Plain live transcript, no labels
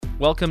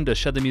Welcome to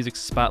Shed the Music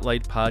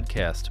Spotlight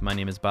Podcast. My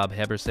name is Bob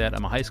Habersat.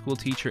 I'm a high school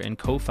teacher and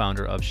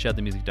co-founder of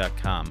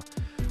ShedTheMusic.com.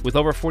 With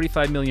over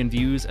 45 million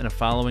views and a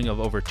following of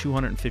over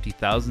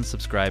 250,000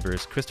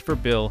 subscribers, Christopher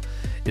Bill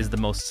is the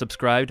most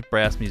subscribed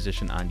brass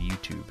musician on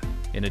YouTube.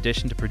 In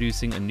addition to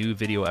producing a new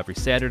video every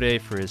Saturday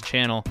for his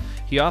channel,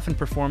 he often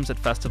performs at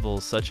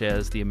festivals such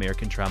as the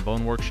American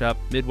Trombone Workshop,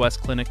 Midwest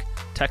Clinic,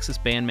 Texas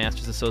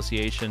Bandmasters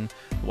Association,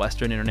 the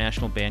Western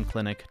International Band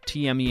Clinic,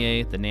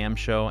 TMEA, the NAMM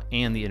Show,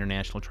 and the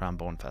International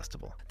Trombone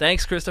Festival.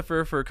 Thanks,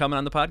 Christopher, for coming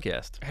on the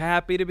podcast.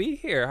 Happy to be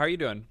here. How are you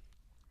doing?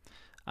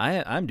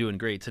 I'm doing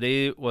great.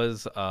 Today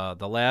was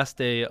the last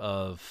day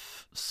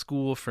of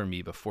school for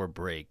me before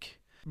break.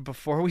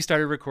 Before we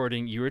started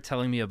recording, you were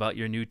telling me about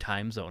your new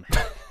time zone.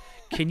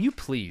 Can you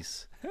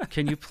please,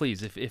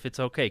 if it's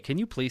okay, can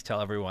you please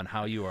tell everyone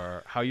how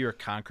you're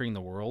conquering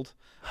the world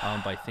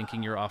by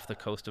thinking you're off the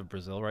coast of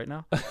Brazil right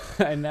now?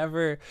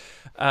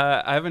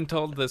 I haven't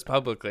told this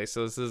publicly,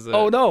 so this is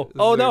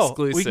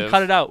exclusive. We can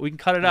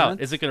cut it out.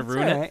 Yeah, Is it going to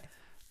ruin it?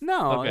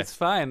 No, Okay. It's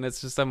fine.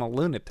 It's just I'm a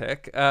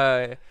lunatic.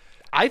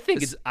 I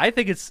think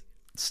it's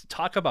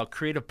talk about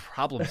creative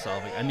problem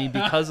solving. I mean,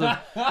 because of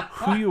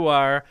who you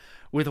are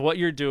with what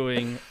you're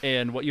doing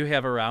and what you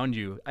have around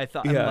you,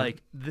 I'm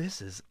like,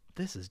 this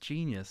is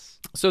genius.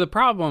 So the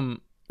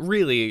problem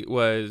really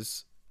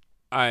was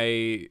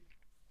I'm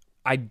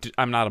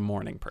not a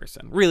morning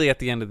person. Really, at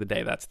the end of the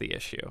day, that's the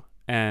issue.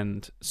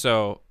 And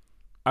so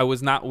I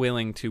was not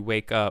willing to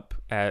wake up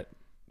at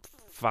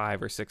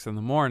 5 or 6 in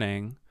the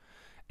morning,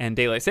 and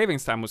daylight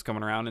savings time was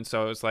coming around. And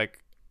so I was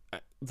like,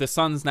 the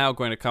sun's now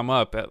going to come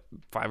up at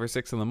 5 or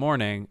 6 in the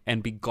morning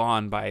and be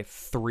gone by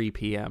 3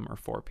 p.m. or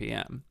 4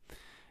 p.m.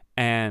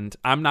 And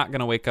I'm not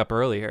going to wake up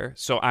earlier.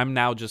 So I'm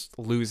now just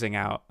losing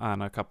out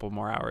on a couple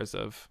more hours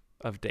of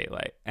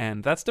daylight.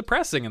 And that's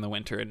depressing in the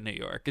winter in New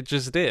York. It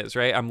just is,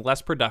 right? I'm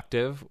less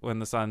productive when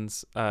the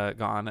sun's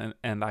gone,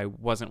 and I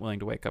wasn't willing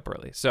to wake up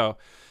early. So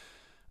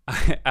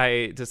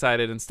I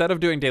decided, instead of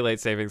doing daylight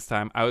savings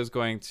time, I was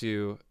going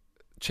to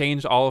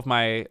change all of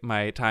my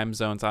time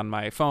zones on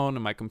my phone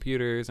and my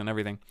computers and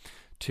everything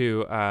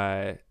to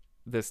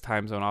this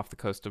time zone off the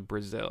coast of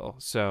Brazil.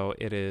 So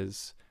it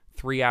is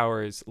 3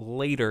 hours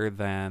later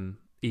than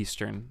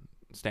Eastern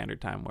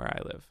Standard Time where I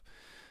live.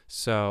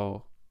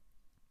 So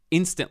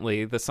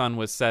instantly the sun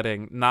was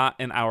setting not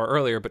an hour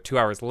earlier, but 2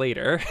 hours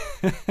later.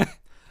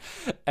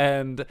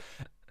 And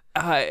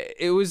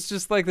it was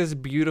just like this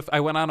beautiful,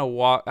 I went on a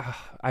walk.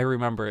 I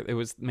remember it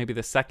was maybe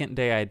the second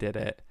day I did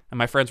it, and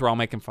my friends were all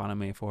making fun of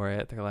me for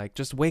it. They're like,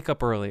 just wake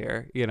up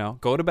earlier,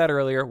 go to bed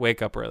earlier,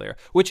 wake up earlier,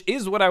 which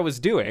is what I was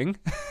doing.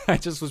 I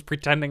just was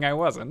pretending I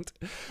wasn't.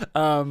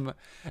 And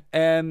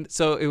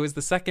so it was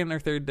the second or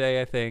third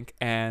day, I think.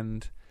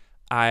 And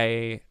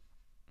I,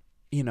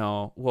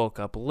 woke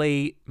up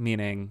late,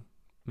 meaning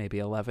maybe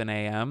 11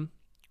 a.m.,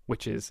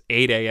 which is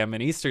 8 a.m.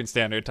 in Eastern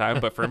Standard Time.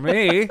 But for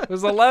me, it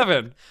was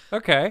 11.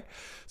 Okay.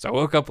 So I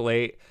woke up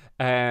late,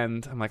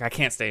 and I'm like, I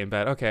can't stay in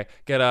bed. Okay,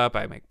 get up.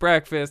 I make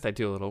breakfast. I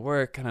do a little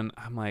work. And then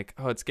I'm like,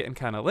 oh, it's getting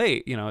kind of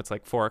late. It's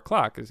like 4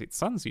 o'clock because the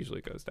sun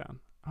usually goes down.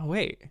 Oh,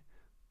 wait. I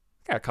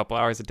got a couple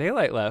hours of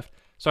daylight left.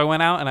 So I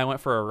went out and I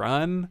went for a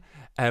run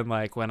and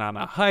went on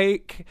a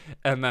hike.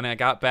 And then I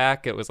got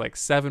back. It was like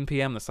 7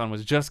 p.m. The sun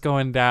was just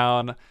going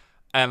down.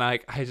 And I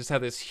just had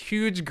this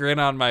huge grin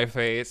on my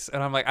face.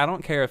 And I'm like, I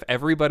don't care if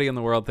everybody in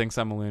the world thinks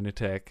I'm a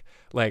lunatic.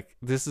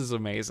 This is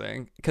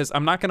amazing. Because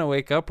I'm not going to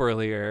wake up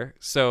earlier.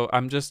 So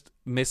I'm just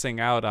missing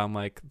out on,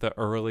 the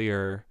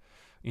earlier,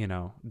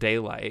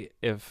 daylight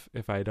if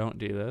I don't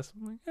do this.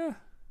 I'm like, yeah,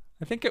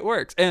 I think it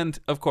works. And,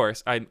 of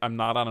course, I'm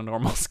not on a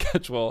normal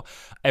schedule.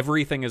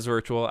 Everything is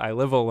virtual. I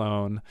live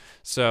alone.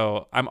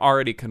 So I'm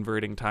already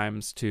converting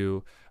times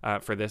to...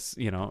 for this,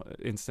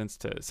 instance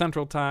to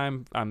Central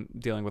Time. I'm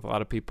dealing with a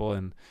lot of people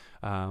in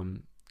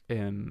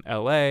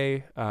LA.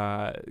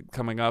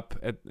 Coming up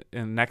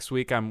in next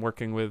week, I'm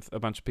working with a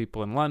bunch of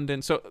people in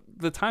London. So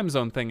the time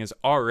zone thing is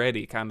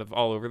already kind of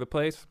all over the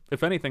place.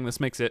 If anything, this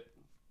makes it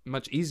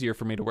much easier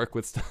for me to work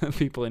with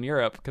people in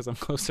Europe because I'm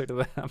closer to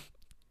them.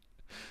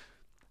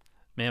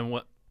 Man,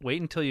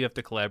 wait until you have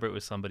to collaborate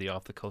with somebody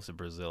off the coast of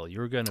Brazil.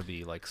 You're going to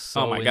be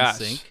so in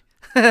sync.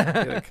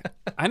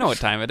 I know what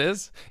time it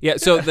is. Yeah,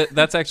 so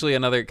that's actually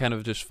another kind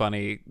of just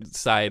funny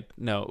side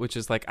note, which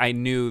is I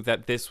knew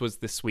that this was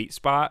the sweet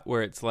spot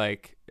where it's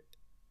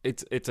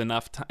it's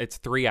enough. It's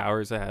 3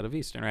 hours ahead of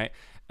Eastern, right?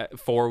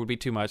 4 would be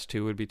too much.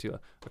 2 would be too low.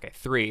 Okay,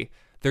 3.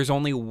 There's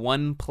only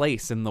one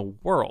place in the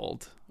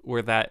world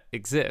where that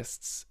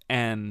exists,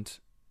 and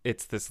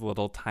it's this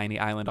little tiny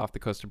island off the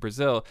coast of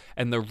Brazil.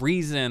 And the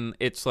reason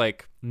it's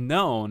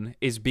known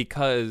is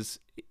because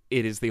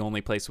it is the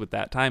only place with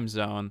that time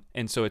zone.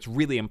 And so it's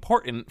really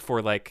important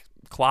for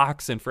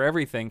clocks and for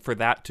everything for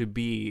that to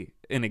be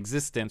in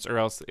existence, or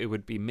else it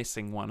would be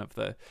missing one of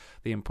the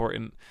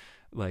important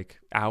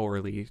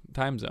hourly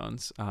time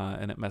zones,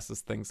 and it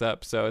messes things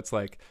up. So it's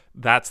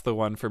that's the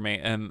one for me.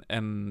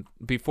 And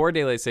before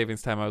daylight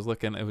savings time, I was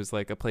looking, it was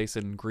a place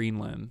in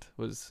Greenland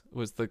was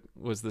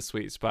the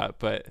sweet spot,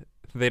 but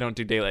they don't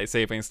do daylight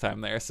savings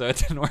time there, so it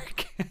didn't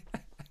work.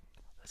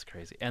 That's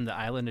crazy. And the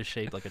island is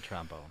shaped like a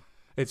trombone.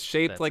 It's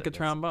shaped like a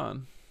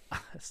trombone.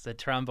 It's the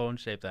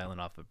trombone-shaped island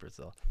off of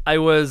Brazil. I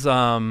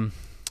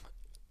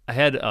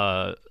had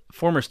a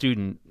former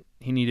student.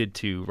 He needed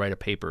to write a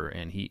paper,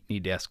 and he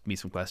needed to ask me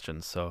some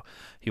questions. So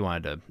he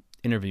wanted to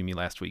interview me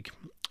last week.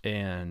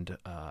 And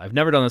I've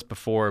never done this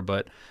before,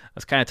 but I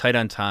was kind of tight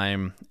on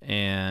time,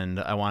 and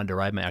I wanted to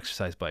ride my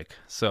exercise bike.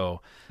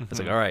 So I was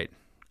like, all right,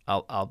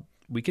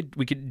 we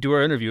could do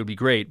our interview. It'd be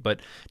great, but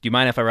do you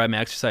mind if I ride my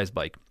exercise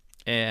bike?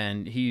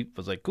 And he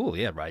was like, cool,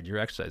 yeah, ride your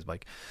exercise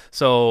bike.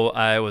 So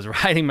I was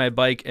riding my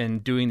bike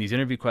and doing these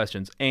interview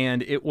questions,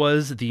 and it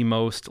was the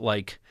most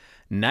like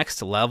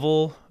next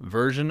level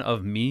version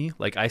of me.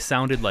 Like I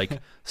sounded like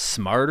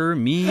smarter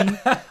me.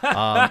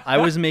 I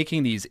was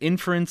making these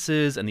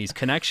inferences and these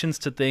connections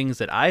to things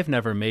that I've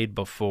never made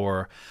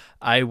before.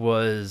 I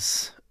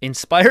was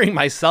inspiring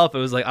myself. It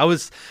was like I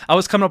was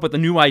coming up with the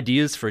new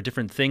ideas for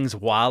different things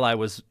while I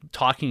was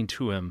talking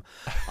to him.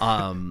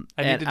 I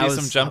need to do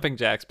some jumping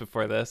jacks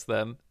before this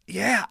then.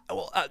 Yeah,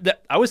 well,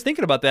 I was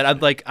thinking about that.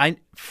 I'd like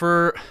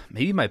for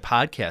maybe my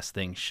podcast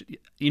thing.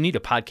 You need a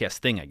podcast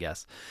thing, I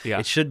guess. Yeah,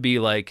 it should be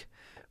like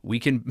we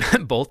can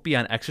both be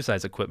on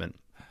exercise equipment,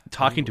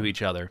 talking to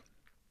each other,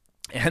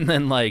 and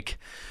then like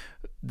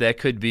that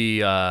could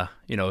be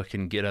it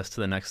can get us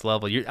to the next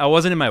level. I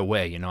wasn't in my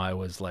way, I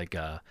was like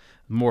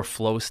more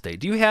flow state.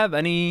 Do you have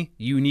any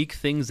unique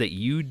things that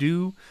you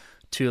do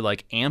to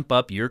like amp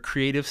up your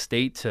creative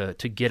state to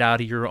get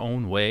out of your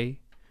own way?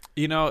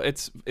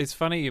 It's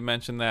funny you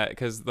mentioned that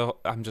because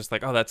I'm just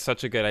like, oh, that's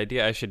such a good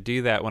idea. I should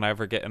do that when I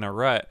ever get in a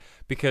rut,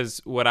 because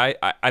what I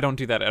don't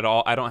do that at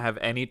all. I don't have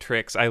any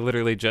tricks. I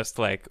literally just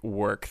like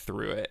work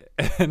through it,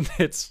 and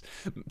it's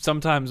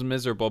sometimes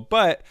miserable.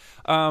 But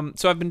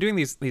so I've been doing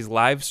these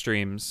live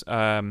streams.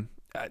 I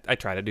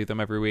try to do them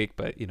every week,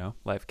 but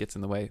life gets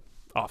in the way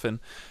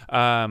often.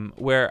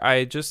 Where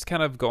I just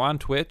kind of go on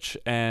Twitch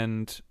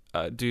and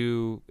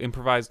do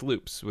improvised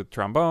loops with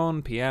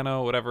trombone,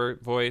 piano, whatever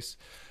voice.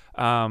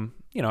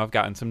 I've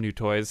gotten some new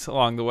toys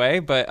along the way,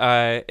 but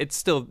it's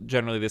still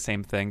generally the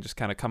same thing, just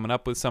kind of coming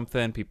up with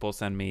something. People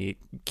send me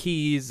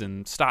keys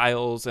and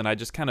styles, and I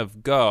just kind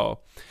of go.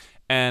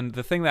 And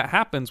the thing that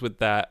happens with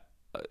that,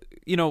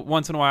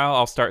 once in a while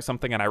I'll start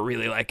something and I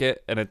really like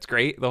it and it's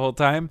great the whole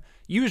time.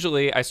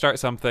 Usually I start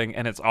something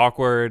and it's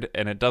awkward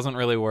and it doesn't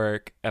really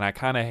work and I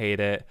kind of hate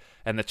it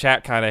and the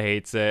chat kind of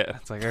hates it.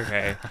 It's like,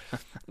 okay,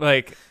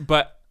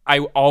 but I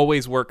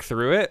always work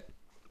through it.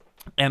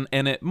 And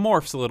it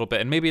morphs a little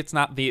bit, and maybe it's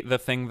not the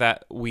thing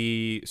that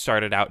we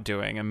started out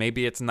doing, and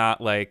maybe it's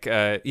not like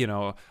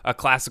a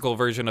classical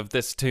version of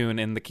this tune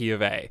in the key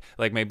of A.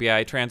 Like maybe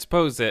I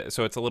transpose it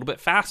so it's a little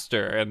bit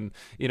faster, and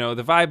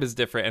the vibe is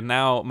different. And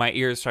now my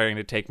ear is starting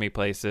to take me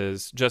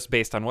places just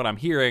based on what I'm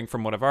hearing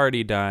from what I've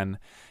already done,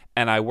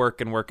 and I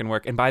work and work and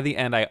work, and by the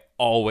end I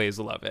always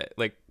love it,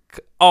 like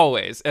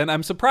always. And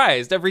I'm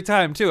surprised every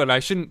time too, and I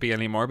shouldn't be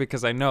anymore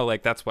because I know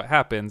like that's what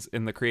happens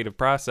in the creative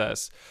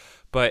process.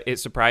 But it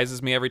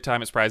surprises me every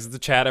time. It surprises the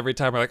chat every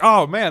time. We're like,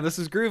 oh, man, this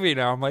is groovy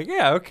now. I'm like,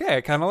 yeah, okay, I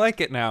kind of like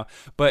it now.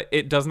 But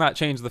it does not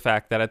change the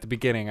fact that at the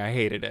beginning I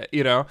hated it,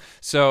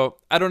 So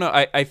I don't know.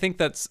 I think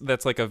that's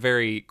like a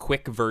very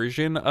quick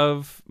version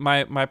of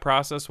my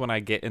process when I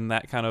get in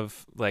that kind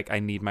of like I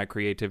need my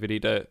creativity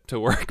to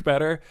work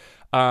better.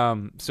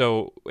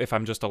 So if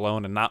I'm just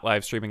alone and not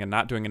live streaming and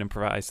not doing an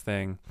improvised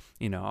thing,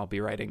 I'll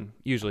be writing,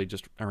 usually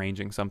just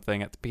arranging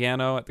something at the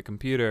piano, at the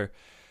computer.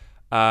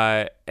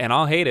 And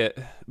I'll hate it,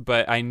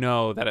 but I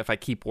know that if I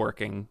keep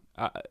working,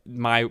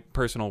 my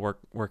personal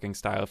working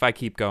style, if I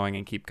keep going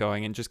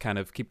and just kind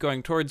of keep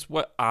going towards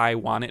what I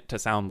want it to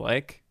sound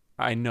like,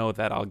 I know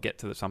that I'll get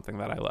to something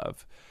that I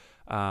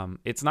love.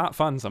 It's not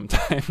fun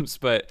sometimes,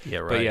 but yeah,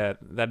 right. But yeah,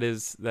 that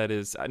is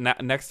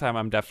next time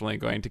I'm definitely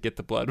going to get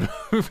the blood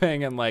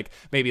moving and like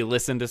maybe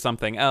listen to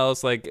something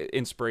else, like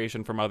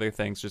inspiration from other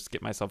things, just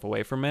get myself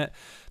away from it.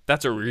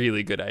 That's a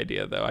really good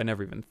idea though. I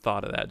never even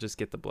thought of that. Just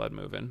get the blood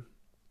moving.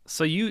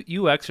 So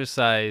you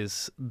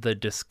exercise the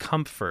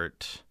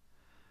discomfort,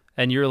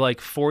 and you're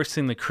like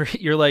forcing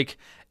you're like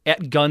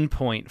at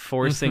gunpoint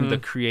forcing the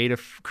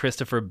creative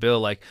Christopher Bill,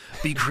 like,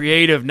 be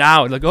creative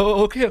now. Like,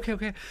 oh,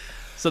 okay.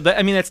 So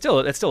that's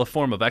still a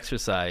form of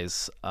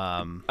exercise.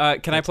 Can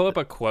I pull up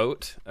a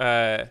quote?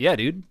 Yeah,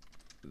 dude.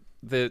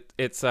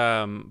 It's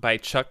by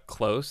Chuck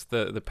Close,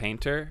 the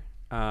painter.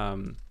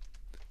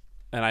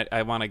 And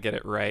I want to get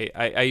it right.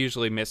 I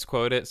usually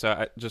misquote it,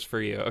 so just for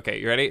you.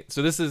 Okay, you ready?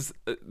 So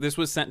this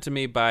was sent to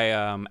me by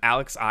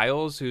Alex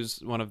Isles, who's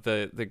one of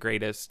the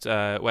greatest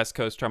West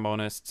Coast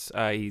trombonists.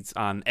 He's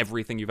on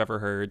everything you've ever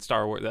heard,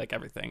 Star Wars, like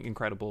everything,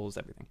 Incredibles,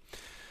 everything.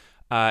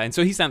 And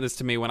so he sent this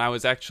to me when I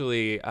was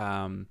actually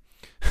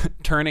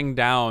turning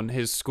down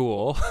his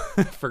school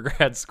for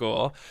grad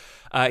school.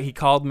 He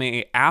called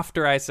me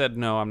after I said,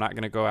 no, I'm not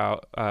going to go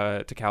out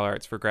to Cal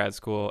Arts for grad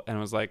school, and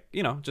was like,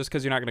 just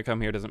because you're not going to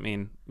come here doesn't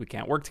mean we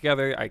can't work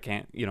together. I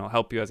can't,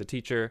 help you as a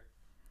teacher,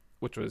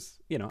 which was,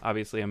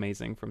 obviously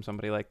amazing from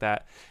somebody like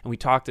that. And we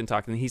talked,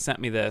 and he sent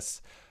me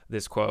this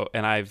quote,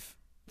 and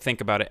think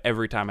about it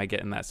every time I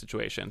get in that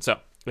situation. So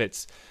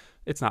it's,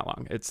 It's not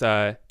long. It's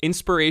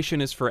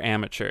inspiration is for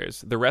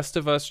amateurs. The rest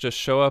of us just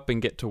show up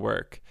and get to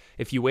work.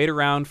 If you wait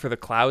around for the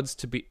clouds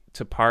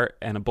to part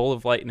and a bolt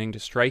of lightning to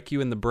strike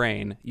you in the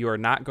brain, you are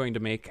not going to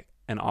make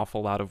an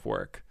awful lot of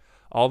work.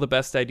 All the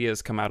best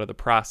ideas come out of the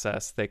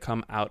process. They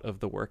come out of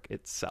the work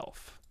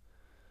itself.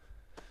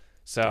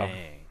 So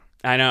Dang.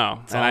 I know.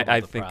 It's And all about I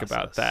the think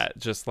about process. that.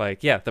 Just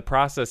like, yeah, the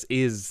process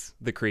is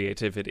the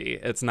creativity.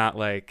 It's not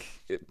like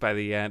by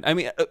the end. I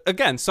mean,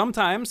 again,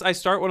 sometimes I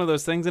start one of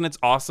those things and it's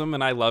awesome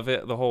and I love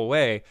it the whole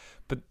way.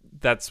 But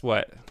that's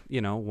what,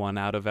 1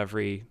 out of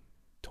every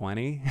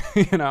 20,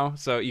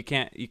 So you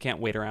can't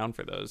wait around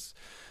for those.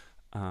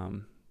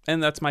 And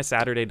that's my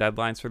Saturday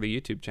deadlines for the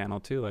YouTube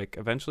channel too. Like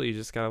eventually you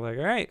just gotta like,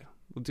 all right,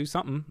 we'll do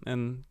something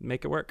and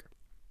make it work.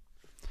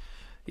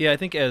 Yeah, I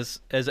think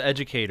as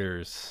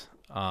educators,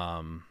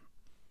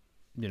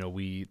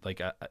 we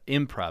like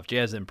improv,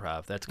 jazz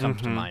improv. That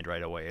comes to mind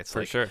right away. It's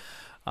For sure.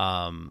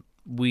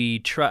 We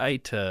try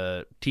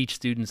to teach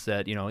students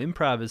that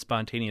improv is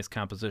spontaneous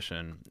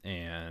composition,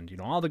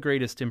 and all the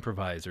greatest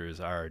improvisers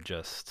are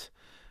just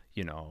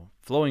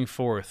flowing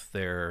forth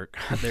their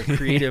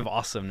creative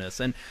awesomeness,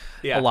 and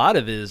Yeah. a lot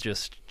of it is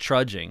just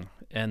trudging,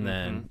 and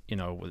then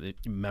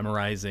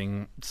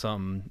memorizing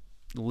some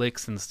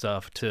licks and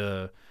stuff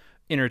to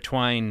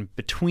intertwine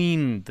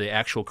between the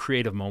actual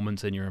creative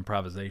moments in your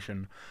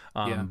improvisation.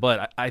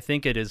 But I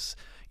think it is,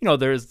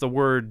 there's the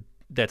word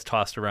that's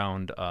tossed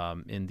around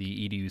in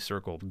the EDU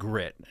circle,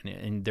 grit,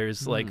 and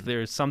there's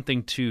there's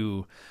something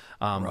to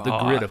the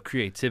grit of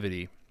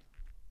creativity,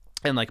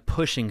 and like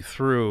pushing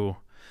through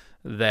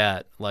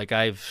that. Like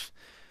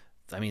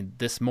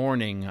this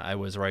morning I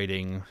was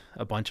writing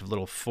a bunch of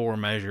little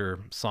 4-measure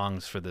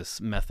songs for this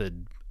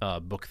method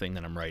book thing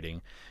that I'm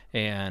writing.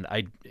 And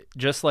I,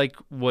 just like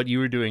what you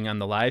were doing on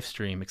the live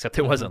stream, except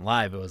it wasn't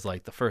live. It was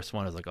like the first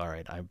one. I was like, all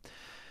right, I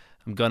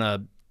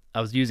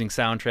was using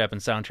Soundtrap,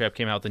 and Soundtrap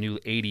came out with the new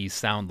 80s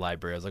sound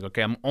library. I was like,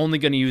 okay, I'm only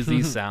going to use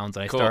these sounds.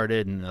 And I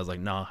started, and I was like,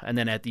 no. And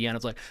then at the end, I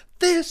was like,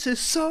 this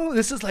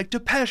is like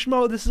Depeche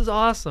Mode. This is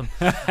awesome.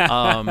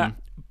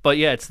 But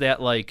yeah, it's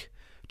that like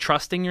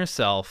trusting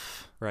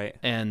yourself. Right.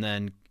 And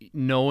then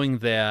knowing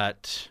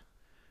that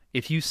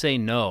if you say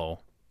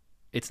no,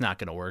 it's not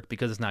going to work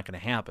because it's not going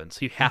to happen. So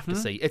you have to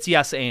say it's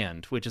yes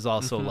and, which is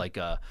also like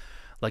an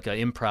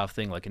improv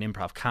thing, like an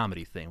improv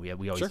comedy thing. We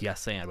always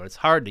yes and, but it's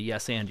hard to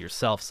yes and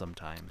yourself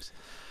sometimes.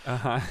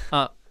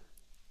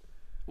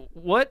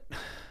 What?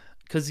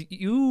 Because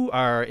you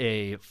are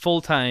a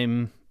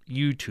full-time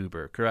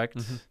YouTuber, correct?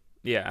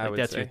 Yeah, I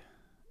would say.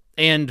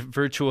 And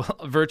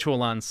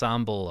virtual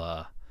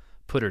ensemble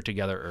putter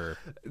together.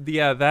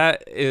 Yeah,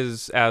 that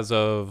is as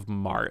of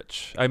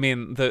March. I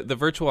mean, the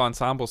virtual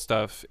ensemble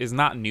stuff is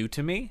not new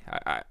to me.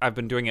 I've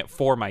been doing it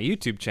for my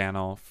YouTube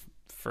channel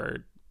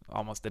for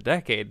almost a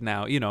decade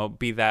now,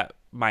 be that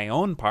my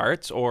own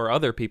parts or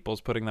other people's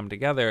putting them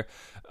together.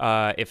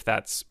 If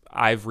that's,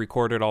 I've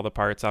recorded all the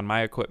parts on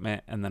my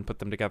equipment and then put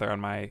them together on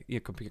my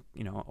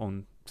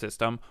own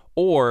system,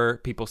 or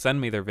people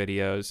send me their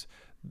videos.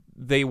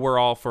 They were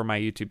all for my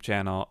YouTube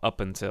channel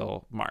up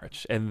until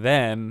March. And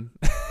then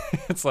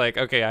it's like,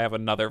 okay, I have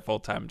another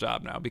full-time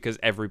job now because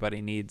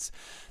everybody needs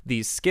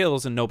these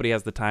skills and nobody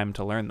has the time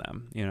to learn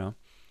them,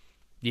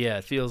 Yeah,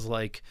 it feels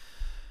like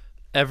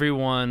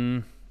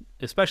everyone,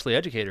 especially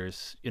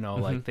educators,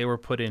 like they were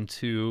put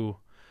into,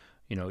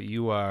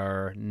 you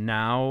are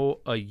now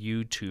a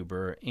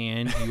YouTuber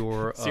and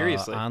you're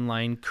Seriously. an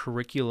online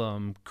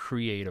curriculum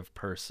creative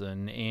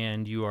person,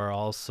 and you are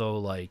also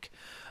like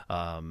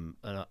an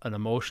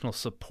emotional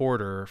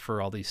supporter for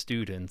all these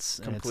students.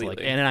 And it's like,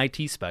 and an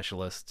IT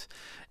specialist,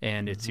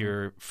 and it's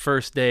your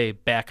first day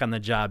back on the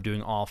job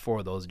doing all 4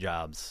 of those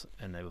jobs.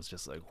 And it was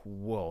just like,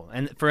 whoa.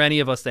 And for any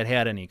of us that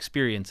had any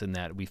experience in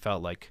that, we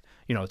felt like,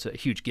 it's a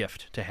huge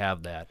gift to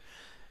have that.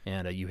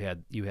 And you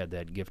had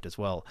that gift as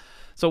well.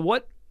 So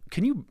what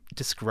can you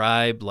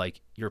describe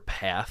like your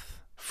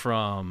path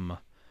from,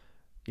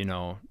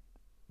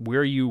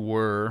 where you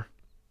were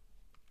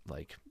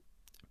like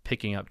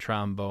picking up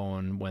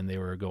trombone when they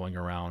were going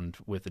around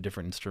with the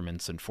different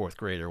instruments in 4th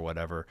grade or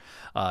whatever,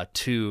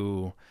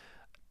 to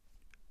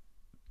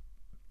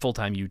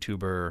full-time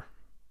YouTuber,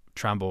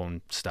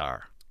 trombone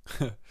star?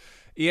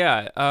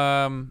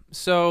 Yeah.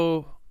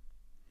 So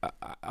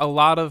a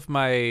lot of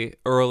my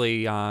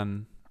early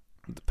on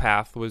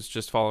path was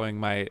just following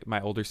my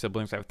older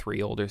siblings. I have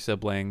 3 older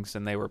siblings,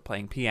 and they were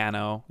playing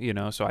piano,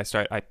 so I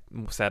said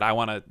I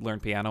want to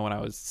learn piano when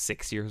I was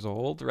 6 years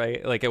old,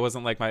 right? Like, it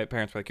wasn't like my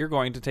parents were like, you're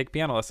going to take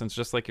piano lessons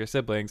just like your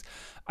siblings.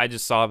 I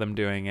just saw them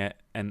doing it,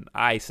 and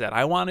I said,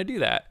 I want to do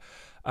that.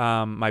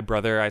 My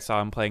brother, I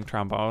saw him playing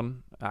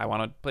trombone. I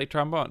want to play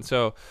trombone.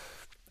 So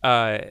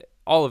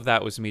all of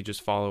that was me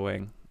just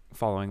following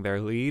their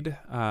lead.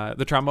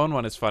 The trombone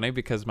one is funny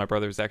because my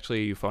brother is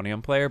actually a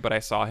euphonium player, but I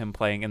saw him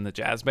playing in the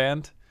jazz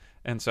band,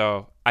 and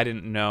so I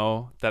didn't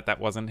know that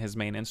wasn't his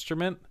main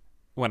instrument.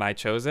 When I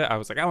chose it, I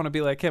was like, I want to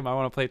be like him. I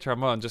want to play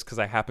trombone, just because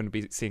I happened to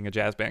be seeing a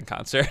jazz band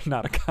concert,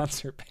 not a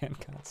concert band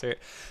concert.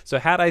 So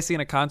had I seen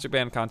a concert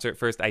band concert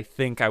first, I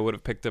think I would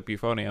have picked up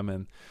euphonium,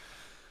 and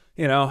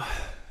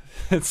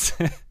It's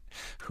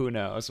who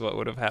knows what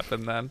would have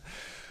happened then.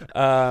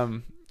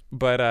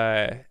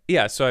 But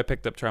yeah, so I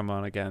picked up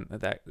trombone again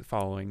that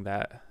following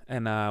that,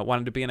 and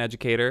wanted to be an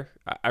educator.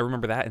 I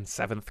remember that in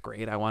 7th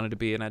grade, I wanted to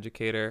be an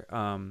educator.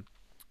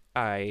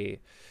 I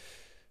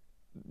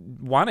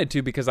wanted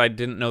to because I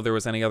didn't know there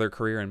was any other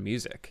career in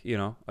music.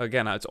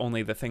 Again, it's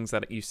only the things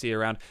that you see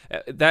around.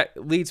 That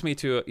leads me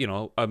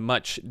to a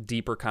much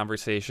deeper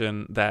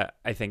conversation that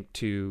I think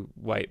two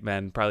white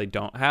men probably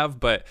don't have,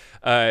 but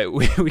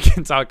we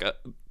can talk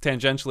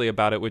tangentially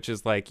about it, which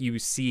is like you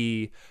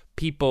see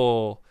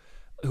people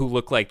who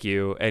look like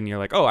you and you're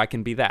like, oh, I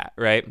can be that,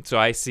 right? So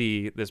I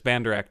see this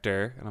band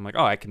director and I'm like,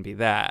 oh, I can be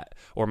that.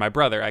 Or my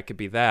brother, I could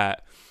be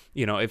that.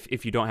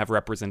 If you don't have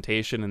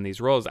representation in these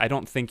roles, I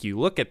don't think you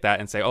look at that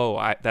and say,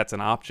 oh, that's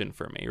an option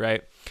for me,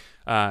 right?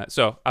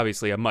 So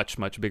obviously a much,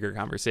 much bigger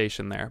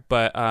conversation there.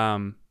 But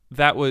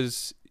that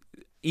was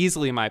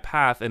easily my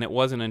path, and it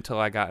wasn't until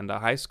I got into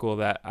high school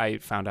that I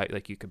found out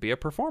like you could be a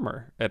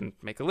performer and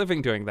make a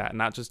living doing that and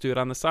not just do it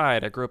on the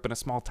side. I grew up in a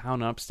small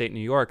town in upstate New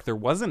York. There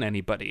wasn't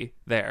anybody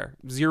there.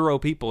 0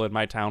 people in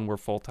my town were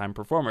full-time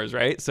performers,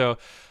 right? So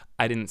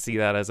I didn't see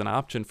that as an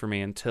option for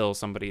me until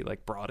somebody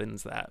like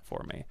broadens that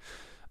for me.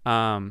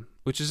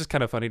 Which is just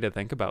kind of funny to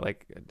think about.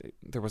 Like,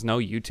 there was no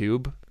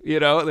YouTube,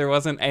 there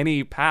wasn't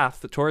any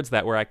path towards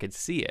that where I could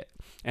see it.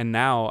 And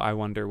now I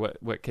wonder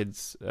what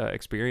kids'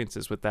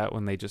 experiences with that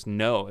when they just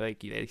know,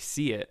 like they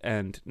see it.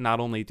 And not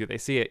only do they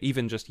see it,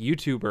 even just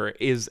YouTuber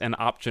is an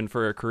option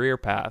for a career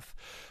path,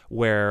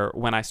 where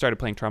when I started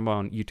playing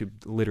trombone, YouTube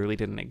literally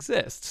didn't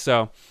exist.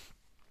 So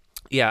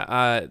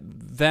yeah,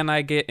 then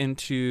I get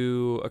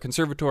into a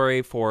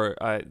conservatory for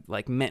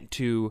meant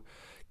to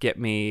get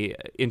me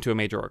into a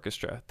major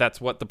orchestra. That's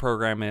what the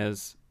program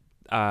is.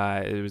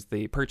 It was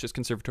the Purchase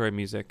Conservatory of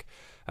Music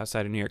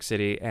outside of New York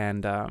City.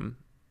 And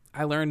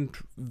I learned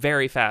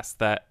very fast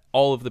that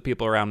all of the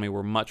people around me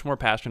were much more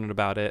passionate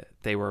about it.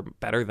 They were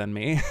better than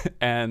me.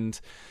 And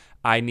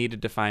I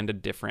needed to find a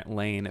different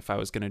lane if I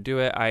was going to do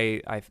it.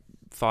 I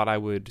thought I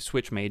would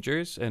switch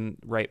majors and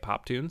write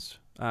pop tunes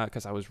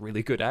because I was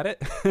really good at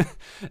it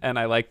and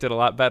I liked it a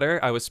lot better.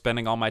 I was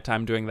spending all my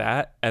time doing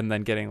that and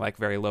then getting like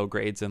very low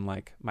grades in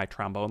like my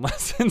trombone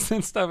lessons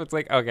and stuff. It's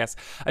like, oh, I guess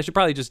I should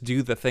probably just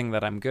do the thing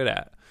that I'm good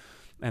at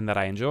and that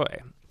I enjoy.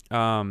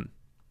 And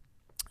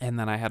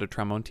then I had a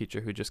trombone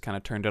teacher who just kind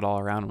of turned it all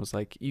around and was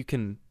like, you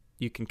can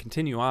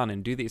continue on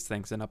and do these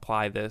things and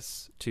apply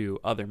this to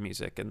other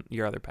music and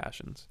your other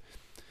passions.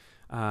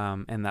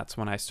 And that's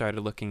when I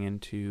started looking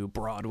into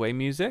Broadway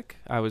music.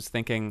 I was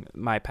thinking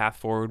my path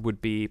forward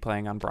would be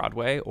playing on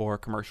Broadway or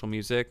commercial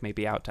music,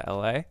 maybe out to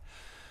LA.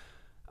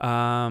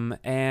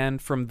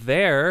 And from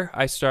there,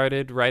 I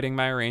started writing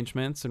my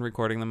arrangements and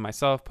recording them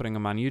myself, putting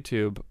them on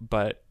YouTube.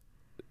 But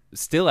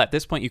still, at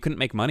this point, you couldn't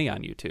make money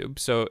on YouTube.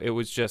 So it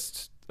was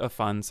just a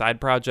fun side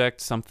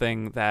project,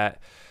 something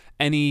that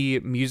any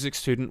music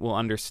student will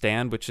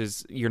understand, which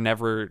is you're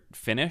never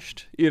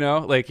finished,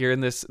 like you're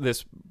in this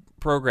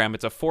program.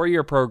 It's a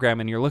 4-year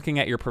program and you're looking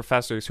at your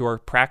professors who are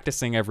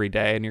practicing every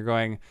day and you're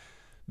going,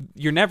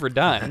 you're never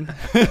done.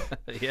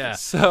 Yeah.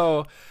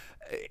 So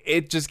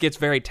it just gets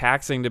very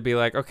taxing to be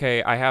like,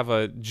 okay, I have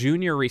a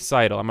junior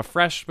recital. I'm a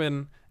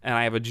freshman and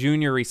I have a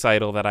junior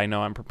recital that I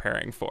know I'm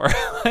preparing for.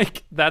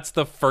 Like, that's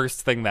the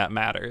first thing that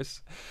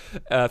matters.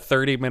 A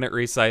 30-minute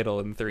recital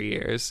in 3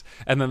 years.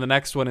 And then the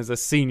next one is a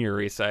senior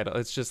recital.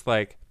 It's just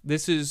like,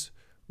 this is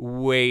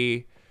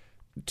way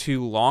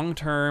too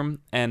long-term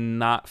and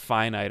not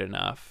finite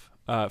enough,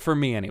 for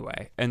me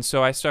anyway. And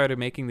so I started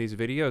making these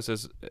videos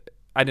as,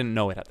 I didn't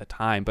know it at the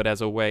time, but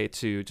as a way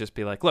to just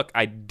be like, look,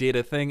 I did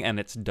a thing and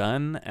it's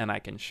done and I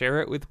can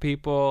share it with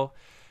people.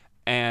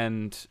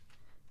 And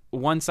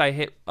once I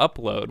hit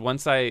upload,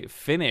 once I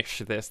finish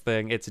this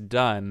thing, it's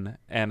done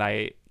and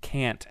I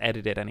can't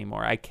edit it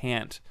anymore. I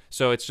can't.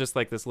 So it's just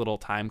like this little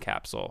time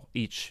capsule,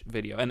 each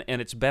video. And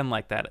it's been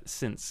like that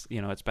since,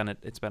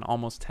 it's been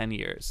almost 10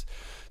 years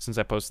since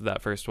I posted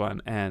that first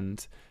one.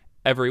 And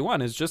every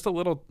one is just a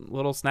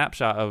little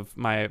snapshot of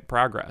my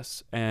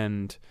progress.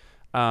 And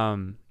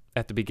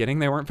at the beginning,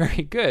 they weren't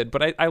very good,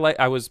 but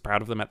I was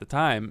proud of them at the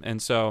time.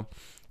 And so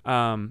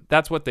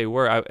that's what they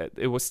were.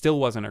 Still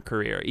wasn't a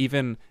career.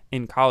 Even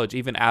in college,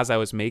 even as I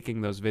was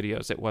making those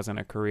videos, it wasn't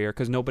a career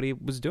because nobody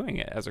was doing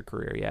it as a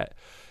career yet.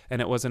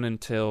 And it wasn't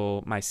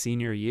until my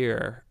senior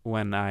year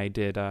when I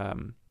did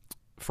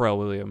Pharrell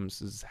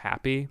Williams'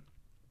 Happy,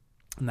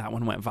 and that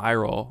one went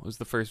viral. It was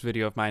the first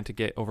video of mine to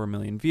get over 1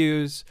 million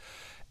views,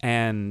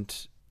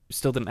 and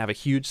still didn't have a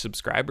huge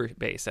subscriber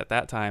base at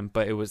that time,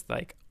 but it was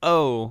like,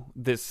 oh,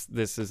 this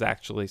is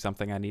actually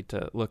something I need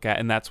to look at.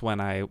 And that's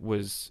when I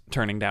was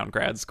turning down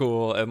grad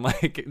school and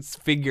like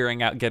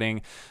figuring out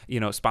getting,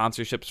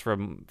 sponsorships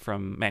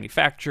from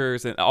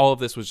manufacturers, and all of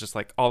this was just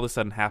like all of a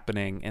sudden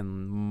happening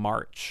in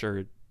March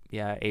or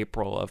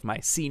April of my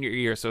senior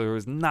year. So there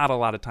was not a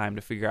lot of time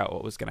to figure out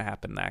what was going to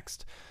happen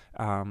next.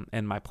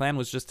 And my plan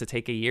was just to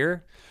take a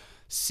year,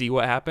 see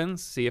what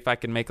happens, see if I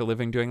can make a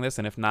living doing this,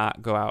 and if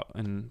not, go out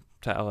and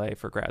to LA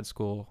for grad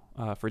school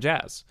for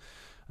jazz.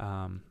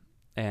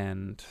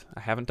 And I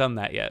haven't done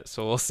that yet,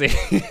 so we'll see.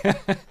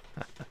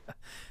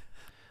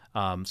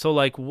 So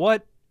like,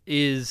 what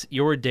is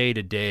your day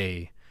to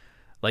day?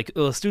 Like,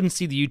 students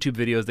see the YouTube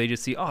videos, they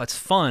just see, oh, it's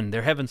fun.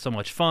 They're having so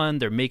much fun.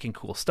 They're making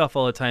cool stuff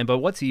all the time. But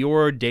what's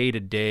your day to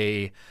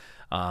day,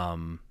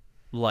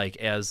 like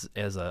as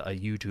a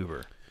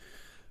YouTuber?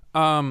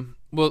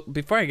 Well,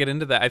 before I get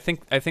into that, I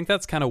think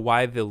that's kind of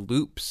why the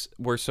loops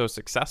were so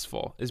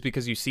successful, is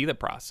because you see the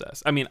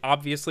process. I mean,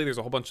 obviously, there's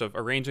a whole bunch of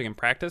arranging and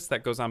practice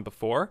that goes on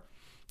before,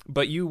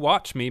 but you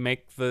watch me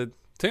make the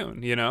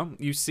tune.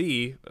 You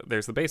see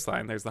there's the bass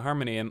line, there's the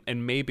harmony,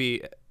 and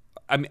maybe,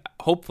 I mean,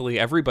 hopefully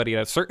everybody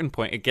at a certain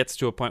point, it gets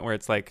to a point where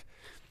it's like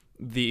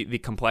the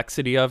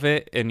complexity of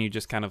it, and you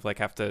just kind of like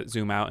have to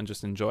zoom out and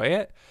just enjoy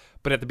it.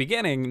 But at the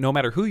beginning, no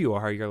matter who you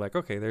are, you're like,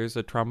 okay, there's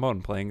a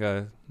trombone playing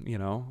a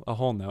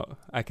whole note.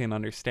 I can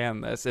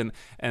understand this, and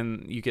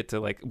you get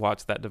to like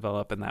watch that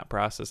develop in that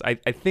process. I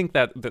think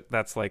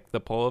that's like the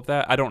pull of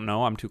that. I don't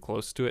know. I'm too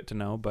close to it to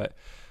know, but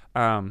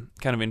kind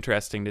of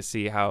interesting to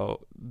see how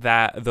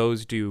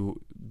those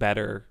do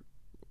better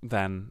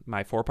than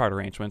my 4-part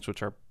arrangements,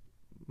 which are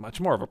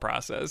much more of a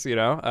process.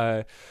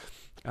 So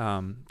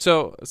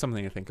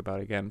something to think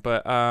about again.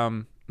 But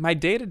my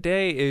day to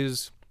day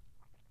is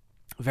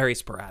very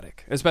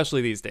sporadic,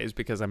 especially these days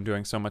because I'm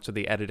doing so much of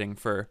the editing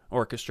for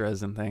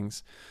orchestras and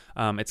things.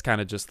 It's kind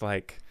of just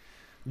like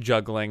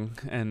juggling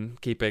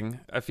and keeping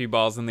a few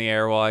balls in the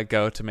air while I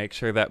go to make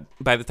sure that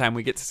by the time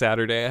we get to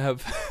Saturday, I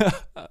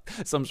have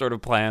some sort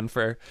of plan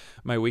for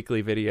my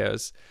weekly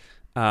videos.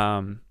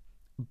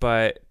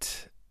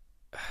 But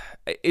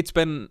it's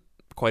been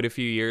quite a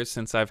few years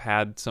since I've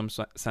had some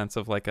sense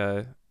of like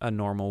a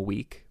normal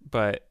week,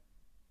 but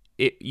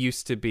it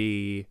used to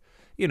be,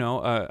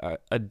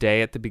 a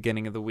day at the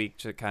beginning of the week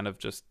to kind of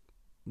just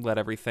let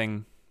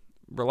everything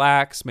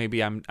relax.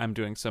 Maybe I'm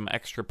doing some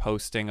extra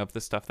posting of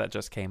the stuff that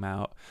just came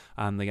out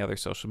on the other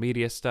social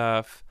media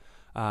stuff.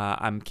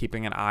 I'm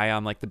keeping an eye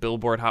on like the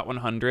Billboard Hot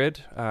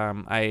 100.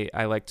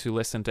 I like to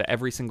listen to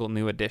every single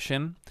new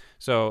edition.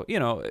 So,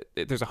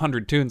 there's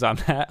 100 tunes on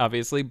that,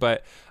 obviously,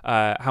 but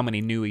how many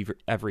new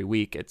every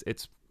week?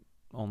 It's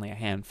only a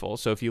handful.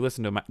 So if you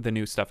listen to the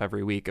new stuff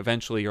every week,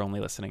 eventually you're only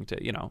listening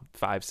to,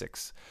 5,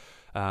 6,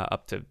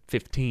 up to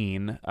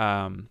 15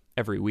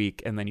 every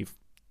week. And then you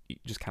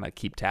just kind of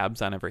keep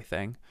tabs on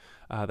everything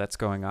that's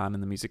going on in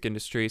the music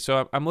industry.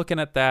 So I'm looking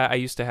at that. I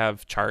used to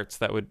have charts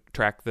that would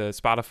track the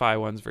Spotify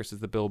ones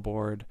versus the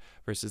Billboard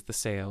versus the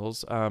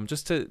sales,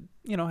 just to,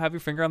 have your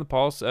finger on the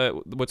pulse.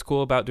 What's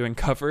cool about doing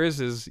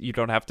covers is you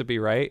don't have to be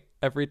right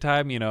every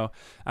time.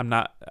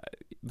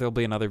 There'll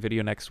be another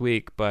video next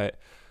week, but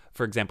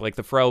for example, like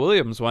the Pharrell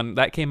Williams one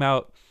that came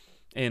out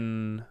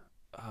in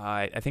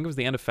I think it was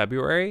the end of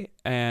February,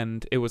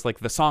 and it was like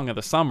the song of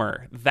the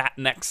summer that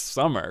next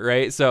summer,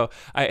 right? So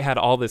I had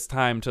all this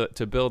time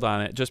to build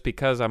on it, just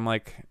because I'm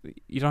like,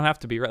 you don't have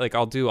to be right. Like,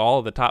 I'll do all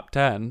of the top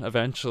 10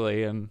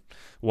 eventually, and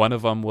one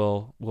of them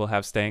will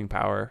have staying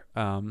power,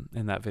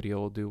 and that video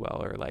will do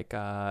well. Or like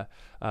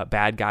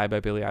Bad Guy by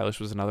Billie Eilish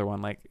was another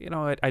one. Like,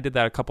 I did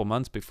that a couple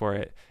months before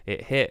it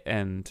hit,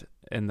 and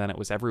then it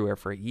was everywhere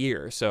for a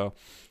year. So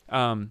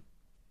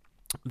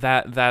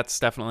that's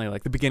definitely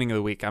like the beginning of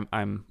the week.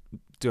 I'm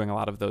doing a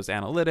lot of those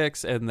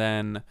analytics, and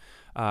then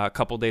a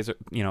couple days,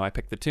 I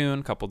pick the tune,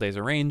 a couple days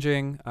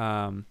arranging,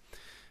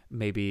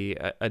 maybe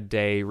a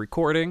day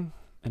recording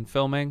and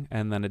filming,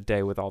 and then a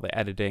day with all the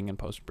editing and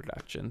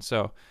post-production.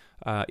 So,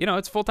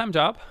 it's a full-time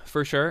job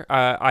for sure.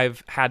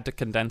 I've had to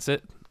condense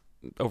it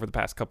over the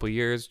past couple of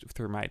years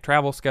through my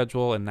travel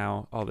schedule, and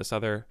now all this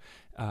other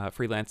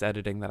freelance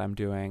editing that I'm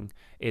doing.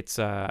 It's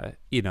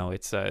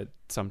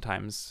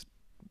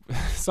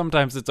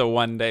sometimes it's a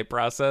 1-day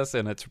process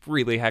and it's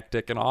really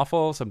hectic and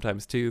awful.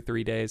 Sometimes 2,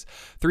 3 days.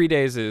 3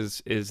 days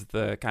is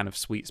the kind of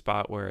sweet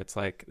spot where it's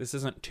like, this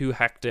isn't too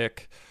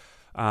hectic,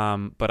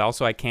 but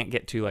also I can't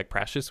get too like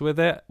precious with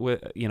it.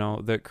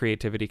 The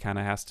creativity kind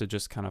of has to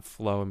just kind of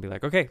flow and be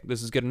like, okay,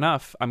 this is good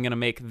enough. I'm going to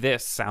make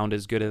this sound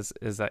as good as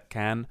that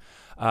can.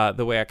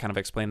 The way I kind of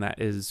explain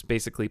that is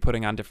basically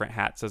putting on different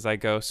hats as I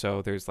go.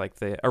 So there's like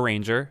the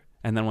arranger.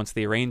 And then once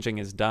the arranging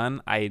is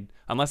done,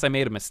 unless I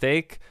made a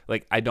mistake,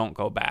 like, I don't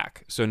go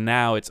back. So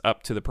now it's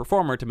up to the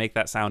performer to make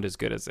that sound as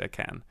good as it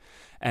can.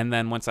 And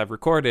then once I've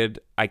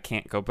recorded, I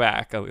can't go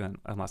back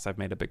unless I've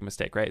made a big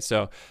mistake, right?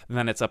 So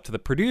then it's up to the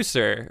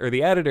producer or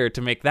the editor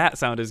to make that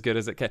sound as good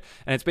as it can.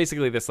 And it's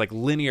basically this like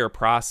linear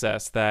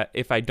process that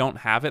if I don't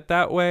have it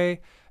that way,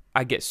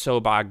 I get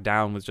so bogged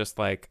down with just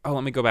like, oh,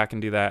 let me go back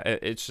and do that.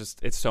 It's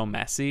so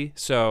messy.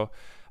 So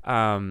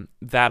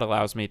that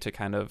allows me to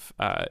kind of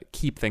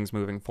keep things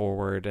moving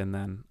forward. And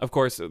then of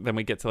course then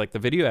we get to like the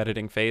video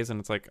editing phase,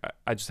 and it's like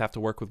I just have to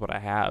work with what I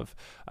have.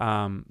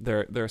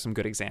 There are some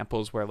good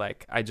examples where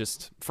like I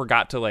just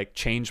forgot to like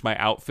change my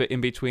outfit in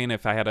between.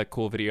 If I had a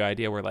cool video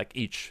idea where like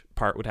each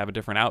part would have a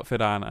different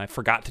outfit on, I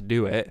forgot to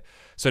do it.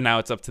 So now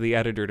it's up to the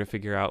editor to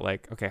figure out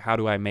like, okay, how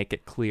do I make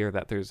it clear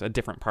that there's a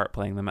different part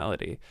playing the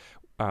melody?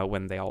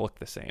 when they all look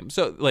the same.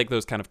 So like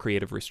those kind of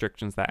creative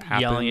restrictions that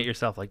happen. Yelling at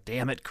yourself like,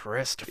 damn it,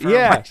 Christopher.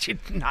 Yeah. Why should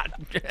not?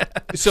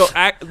 So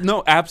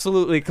no,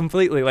 absolutely,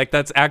 completely. Like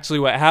that's actually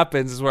what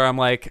happens is where I'm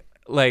like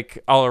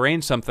I'll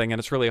arrange something and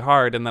it's really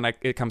hard. And then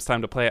it comes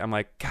time to play it. I'm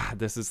like, God,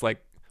 this is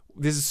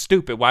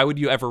stupid. Why would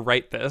you ever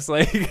write this?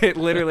 Like it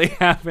literally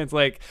happens.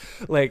 Like,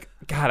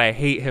 God, I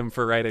hate him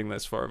for writing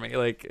this for me.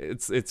 Like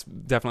it's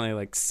definitely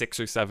like 6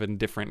 or 7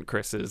 different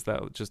Chris's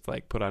that just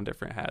like put on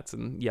different hats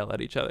and yell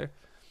at each other.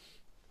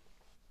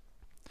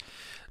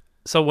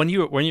 So when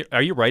you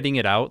are you writing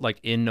it out like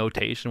in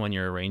notation when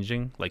you're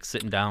arranging, like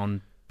sitting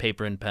down,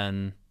 paper and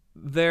pen?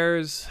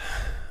 There's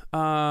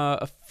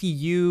a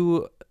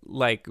few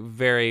like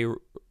very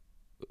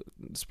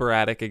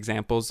sporadic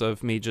examples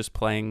of me just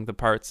playing the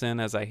parts in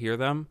as I hear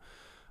them.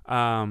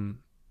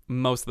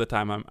 Most of the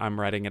time I'm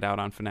writing it out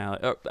on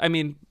Finale. I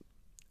mean,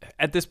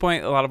 at this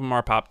point, a lot of them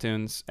are pop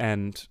tunes,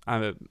 and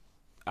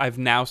I've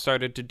now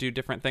started to do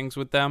different things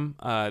with them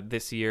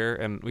this year,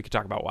 and we could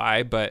talk about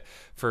why. But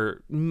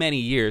for many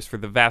years, for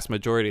the vast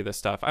majority of the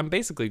stuff, I'm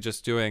basically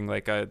just doing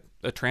like a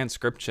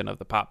transcription of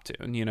the pop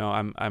tune. You know,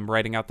 I'm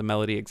writing out the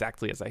melody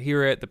exactly as I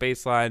hear it, the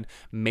bass line.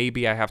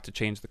 Maybe I have to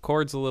change the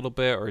chords a little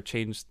bit or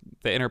change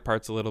the inner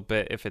parts a little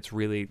bit if it's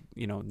really,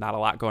 you know, not a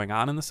lot going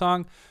on in the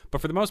song.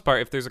 But for the most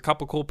part, if there's a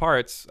couple cool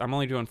parts, I'm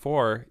only doing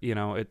 4. You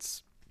know,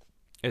 it's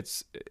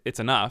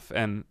enough,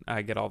 and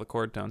I get all the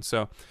chord tones.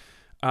 So,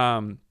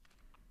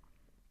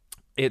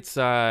 it's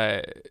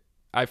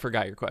I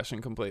forgot your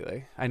question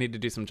completely. I need to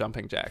do some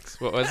jumping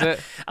jacks. What was it?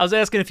 I was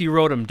asking if you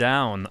wrote them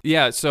down.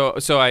 Yeah, so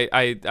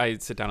I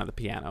sit down at the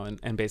piano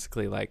and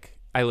basically like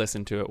I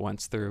listen to it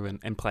once through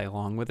and play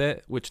along with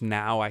it, which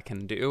now I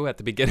can do. At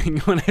the beginning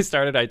when I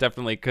started, I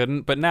definitely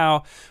couldn't. But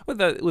now with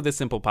a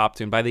simple pop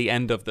tune, by the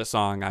end of the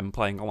song, I'm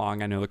playing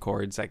along. I know the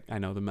chords, I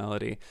know the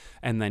melody,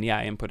 and then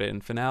I input it in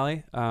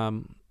Finale,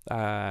 and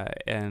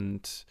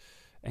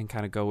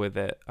kind of go with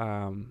it.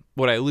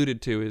 What I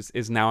alluded to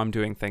is now I'm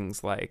doing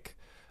things like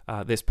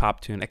this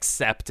pop tune,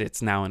 except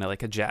it's now in a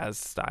jazz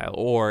style,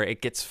 or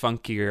it gets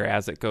funkier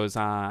as it goes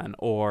on,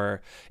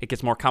 or it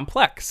gets more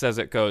complex as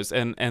it goes.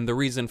 And the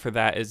reason for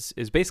that is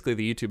basically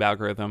the YouTube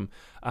algorithm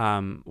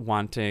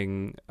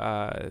wanting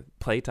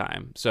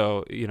playtime.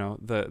 So, you know,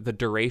 the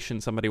duration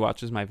somebody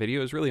watches my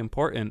video is really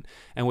important.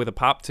 And with a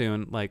pop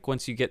tune, like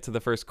once you get to the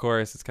first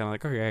chorus, it's kind of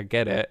like, okay, I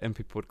get it, and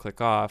people would click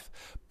off.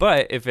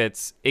 But if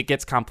it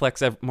gets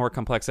more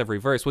complex every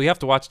verse, well, you have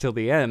to watch till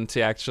the end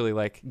to actually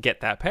like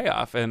get that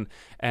payoff.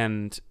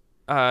 And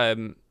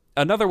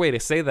another way to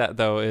say that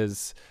though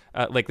is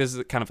like this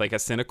is kind of like a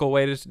cynical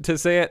way to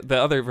say it. The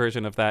other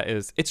version of that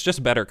is it's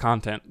just better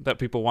content that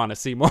people want to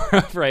see more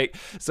of, right?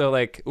 So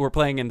like we're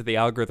playing into the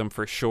algorithm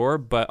for sure,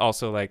 but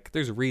also like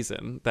there's a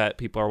reason that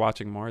people are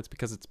watching more. It's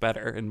because it's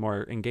better and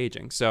more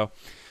engaging. So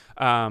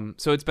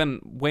it's been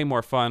way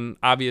more fun.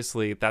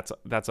 Obviously, that's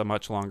a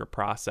much longer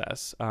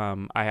process.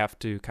 I have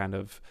to kind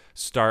of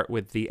start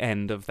with the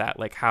end of that,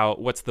 like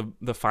what's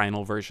the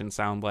final version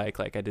sound like?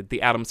 Like I did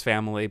the Addams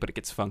Family, but it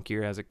gets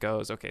funkier as it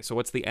goes. Okay, so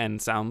what's the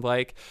end sound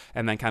like?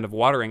 And then kind of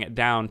watering it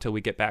down till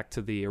we get back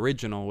to the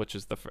original, which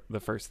is the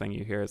first thing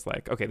you hear is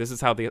like, okay, this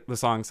is how the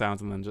song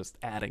sounds, and then just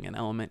adding an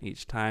element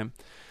each time.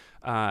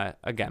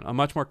 Again, a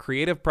much more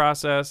creative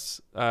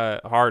process,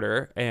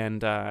 harder,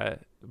 and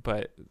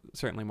but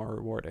certainly more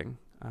rewarding.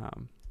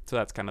 So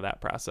that's kind of that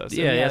process.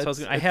 Yeah.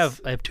 I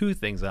have 2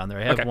 things on there.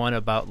 I have one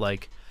about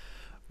like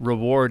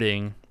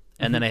rewarding,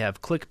 and then I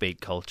have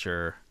clickbait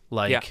culture.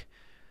 Like,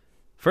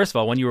 first of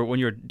all, when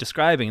you're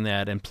describing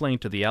that and playing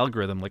to the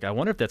algorithm, like I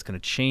wonder if that's going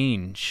to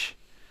change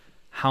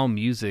how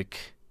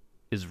music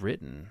is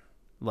written.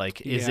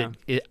 Like, is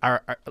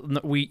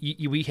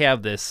we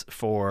have this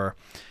for,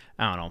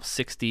 I don't know,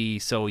 60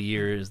 so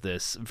years,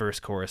 this verse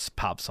chorus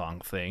pop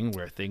song thing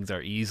where things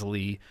are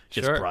easily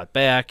just brought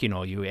back. You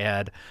know, you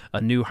add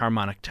a new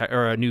harmonic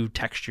or a new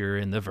texture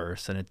in the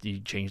verse, and you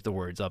change the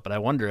words up. But I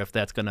wonder if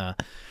that's gonna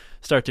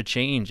start to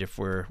change if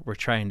we're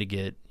trying to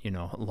get, you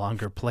know,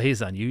 longer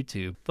plays on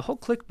YouTube. The whole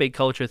clickbait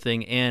culture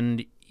thing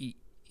and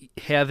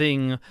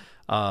having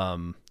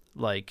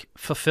like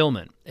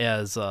fulfillment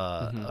as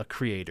a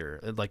creator,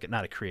 like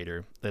not a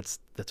creator. That's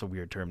a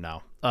weird term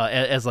now.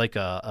 As like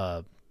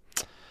a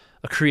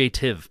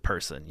creative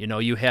person. You know,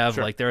 you have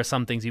like, there are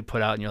some things you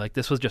put out and you're like,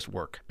 this was just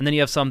work. And then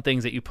you have some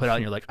things that you put out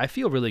and you're like, I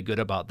feel really good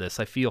about this.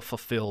 I feel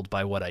fulfilled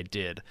by what I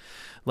did.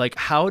 Like,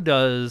 how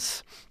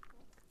does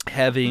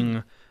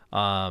having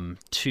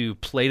to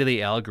play to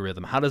the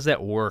algorithm, how does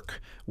that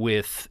work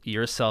with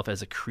yourself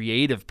as a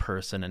creative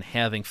person and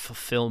having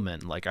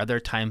fulfillment? Like, are there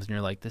times when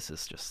you're like, this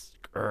is just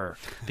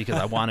because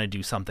I want to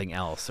do something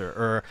else,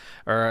 or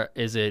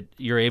is it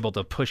you're able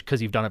to push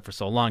because you've done it for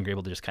so long, you're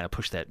able to just kind of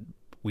push that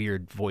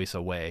weird voice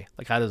away?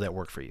 Like, how does that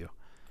work for you?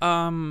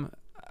 I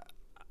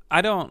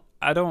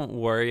don't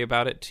worry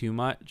about it too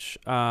much,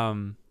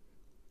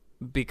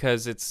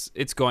 because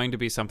it's going to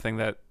be something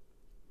that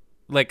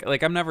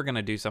like I'm never going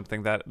to do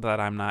something that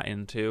I'm not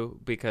into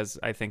because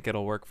I think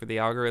it'll work for the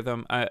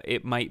algorithm.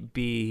 It might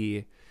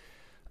be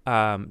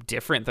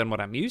different than what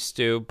I'm used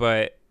to,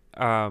 but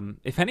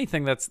if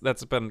anything,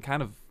 that's been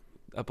kind of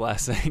a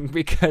blessing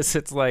because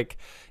it's like,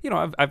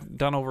 I've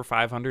done over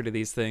 500 of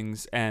these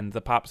things, and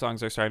the pop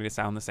songs are starting to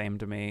sound the same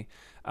to me.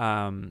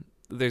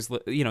 There's,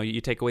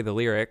 you take away the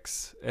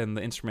lyrics and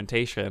the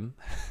instrumentation,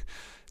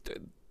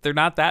 they're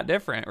not that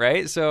different,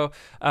 right? So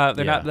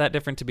they're not that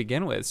different to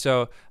begin with.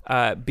 So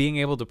being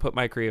able to put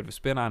my creative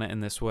spin on it in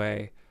this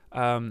way,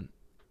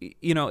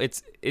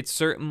 it's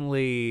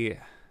certainly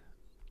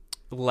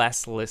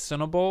less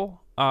listenable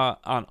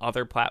on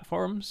other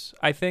platforms,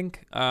 I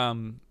think.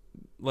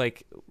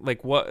 Like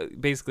what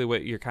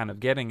you're kind of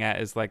getting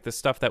at is like the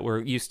stuff that we're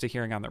used to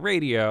hearing on the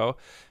radio,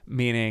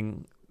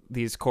 meaning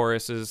these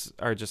choruses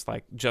are just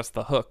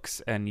the hooks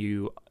and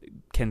you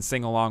can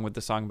sing along with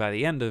the song by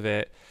the end of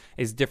it,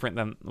 is different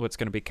than what's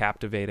going to be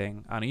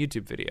captivating on a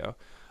YouTube video.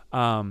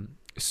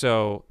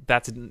 So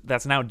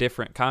that's now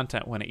different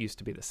content when it used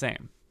to be the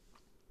same.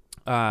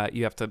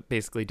 You have to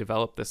basically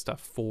develop this stuff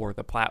for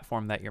the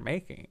platform that you're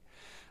making.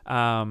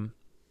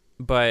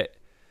 But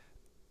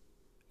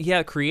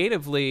yeah,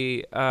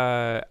 creatively,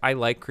 I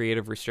like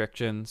creative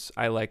restrictions.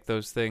 I like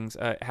those things.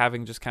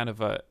 Having just kind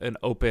of an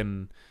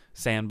open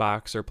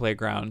sandbox or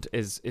playground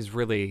is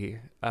really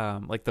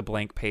like the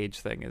blank page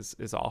thing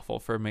is awful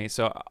for me.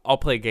 So I'll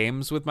play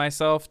games with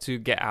myself to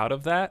get out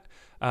of that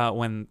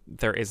when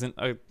there isn't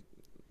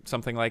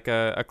something like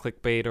a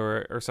clickbait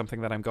or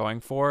something that I'm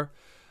going for.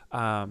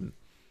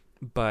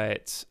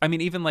 But I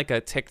mean, even like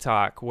a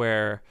TikTok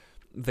where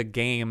the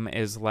game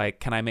is like,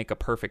 can I make a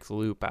perfect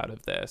loop out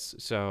of this?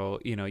 So,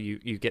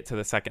 you get to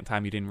the second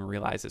time, you didn't even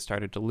realize it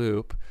started to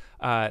loop.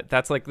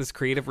 That's like this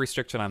creative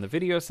restriction on the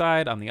video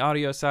side, on the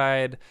audio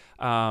side.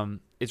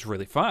 It's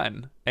really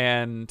fun.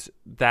 And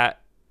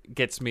that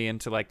gets me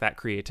into like that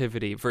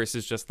creativity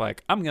versus just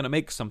like, I'm going to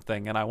make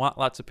something and I want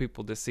lots of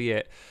people to see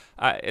it.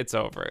 It's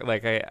over.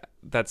 Like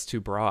that's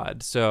too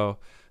broad. So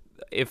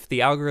if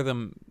the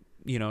algorithm,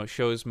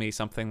 shows me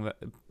something that,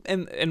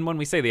 and when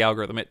we say the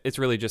algorithm, it's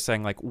really just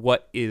saying like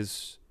what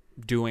is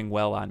doing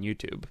well on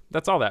YouTube.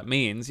 That's all that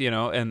means,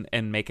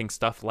 and making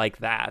stuff like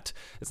that.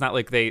 It's not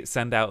like they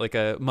send out like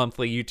a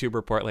monthly YouTube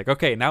report, like,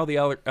 okay, now the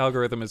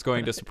algorithm is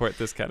going to support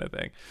this kind of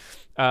thing.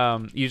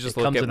 You just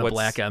look comes at in a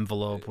black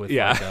envelope with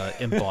like a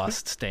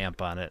embossed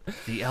stamp on it.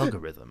 The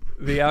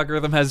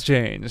algorithm has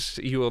changed.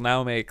 You will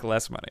now make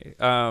less money.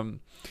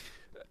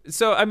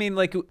 So, I mean,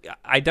 like,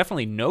 I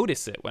definitely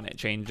notice it when it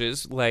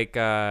changes. Like,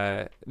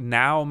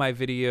 now my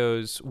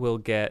videos will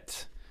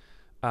get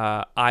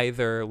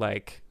either,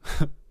 like,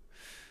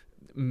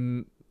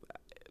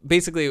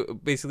 basically,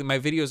 my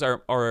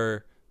videos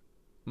are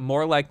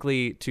more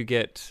likely to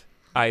get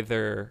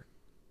either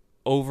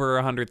over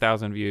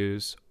 100,000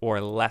 views or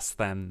less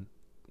than,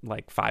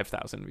 like,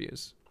 5,000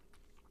 views.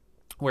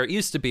 Where it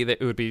used to be that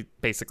it would be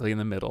basically in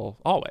the middle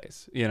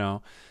always,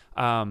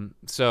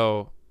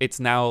 So it's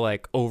now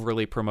like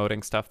overly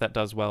promoting stuff that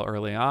does well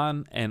early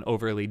on and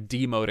overly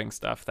demoting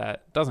stuff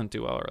that doesn't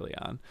do well early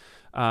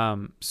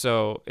on.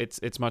 So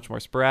it's much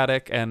more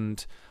sporadic,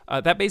 and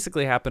that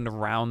basically happened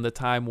around the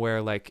time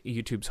where like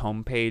YouTube's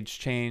homepage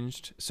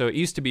changed. So it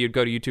used to be you'd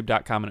go to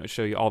youtube.com and it would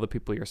show you all the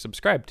people you're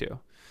subscribed to,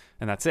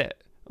 and that's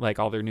it, like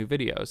all their new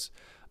videos.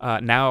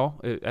 Now,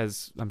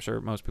 as I'm sure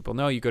most people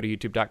know, you go to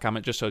youtube.com,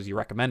 it just shows you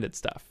recommended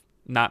stuff,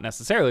 not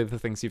necessarily the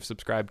things you've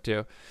subscribed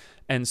to.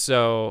 And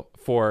so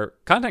for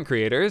content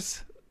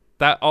creators,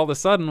 that all of a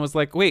sudden was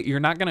like, wait, you're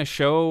not going to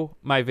show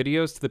my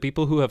videos to the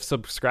people who have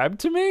subscribed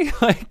to me?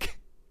 Like,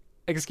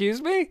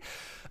 excuse me?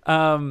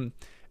 And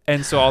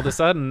so all of a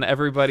sudden,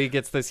 everybody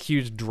gets this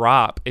huge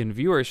drop in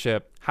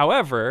viewership.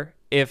 However,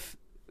 if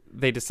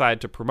they decide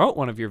to promote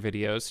one of your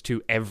videos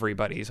to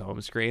everybody's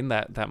home screen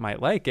that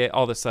might like it,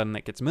 all of a sudden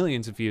it gets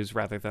millions of views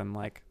rather than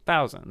like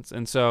thousands.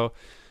 And so,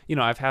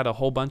 I've had a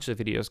whole bunch of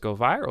videos go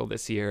viral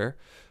this year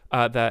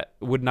that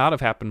would not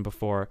have happened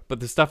before, but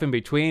the stuff in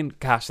between,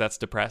 gosh, that's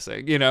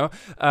depressing,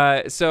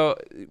 So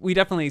we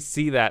definitely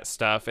see that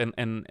stuff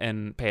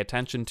and pay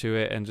attention to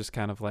it and just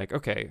kind of like,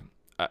 okay.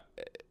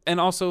 And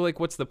also, like,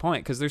 what's the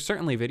point? Because there's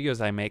certainly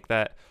videos I make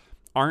that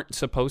aren't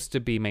supposed to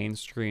be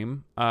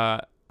mainstream.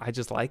 I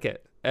just like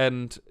it.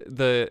 And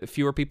the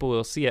fewer people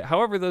will see it.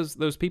 However,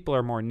 those people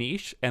are more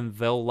niche and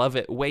they'll love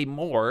it way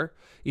more.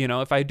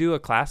 If I do a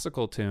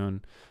classical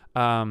tune,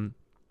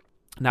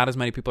 not as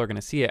many people are going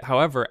to see it.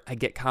 However, I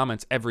get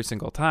comments every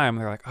single time.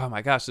 They're like, oh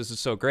my gosh, this is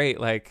so great.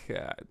 Like,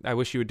 I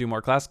wish you would do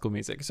more classical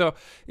music. So,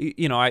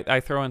 I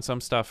throw in some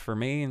stuff for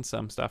me and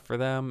some stuff for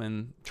them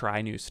and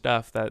try new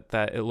stuff that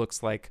it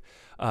looks like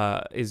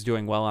is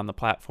doing well on the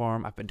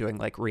platform. I've been doing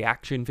like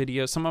reaction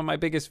videos. Some of my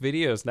biggest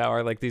videos now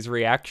are like these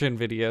reaction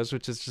videos,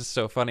 which is just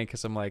so funny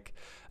because I'm like,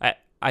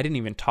 I didn't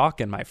even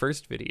talk in my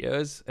first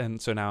videos,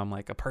 and so now I'm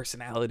like a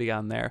personality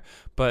on there.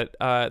 But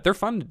they're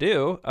fun to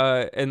do,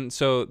 and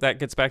so that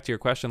gets back to your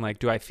question, like,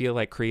 do I feel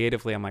like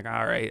creatively I'm like,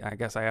 all right, I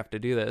guess I have to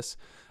do this?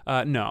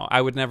 No,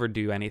 I would never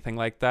do anything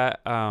like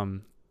that.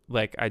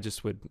 Like, I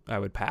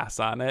would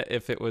pass on it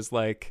if it was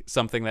like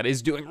something that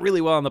is doing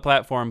really well on the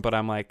platform, but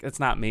I'm like,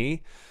 it's not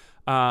me.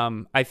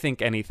 I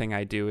think anything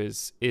I do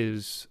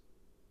is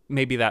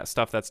maybe that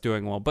stuff that's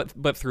doing well,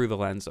 but through the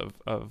lens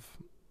of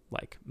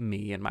like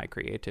me and my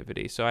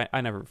creativity. So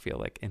I never feel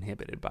like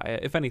inhibited by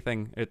it. If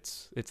anything,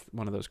 it's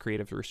one of those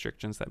creative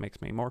restrictions that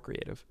makes me more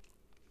creative.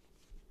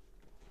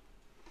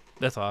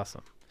 That's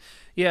awesome.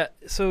 Yeah,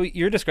 so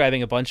you're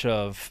describing a bunch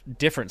of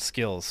different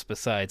skills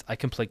besides I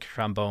can play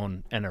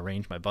trombone and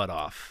arrange my butt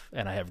off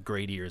and I have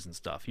great ears and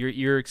stuff.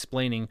 You're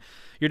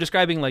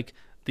describing like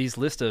these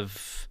list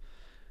of,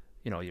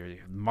 your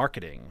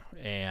marketing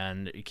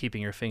and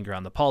keeping your finger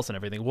on the pulse and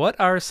everything. What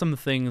are some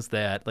things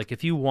that, like,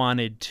 if you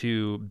wanted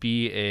to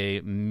be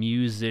a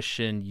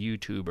musician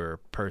YouTuber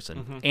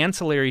person,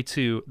 ancillary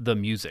to the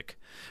music,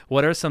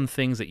 what are some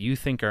things that you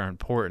think are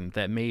important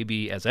that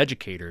maybe as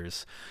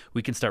educators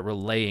we can start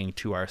relaying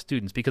to our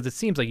students? Because it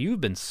seems like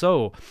you've been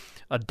so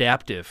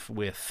adaptive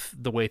with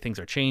the way things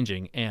are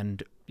changing,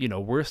 and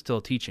we're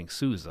still teaching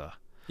Sousa.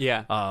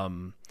 Yeah.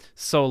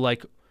 So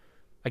like,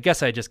 I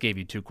guess I just gave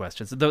you two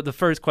questions. The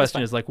first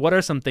question is like, what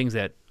are some things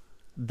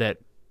that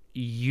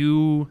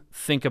you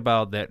think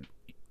about that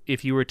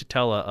if you were to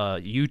tell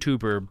a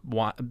YouTuber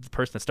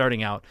person that's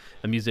starting out,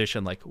 a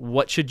musician, like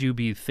what should you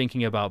be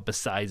thinking about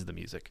besides the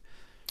music?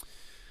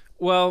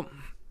 Well,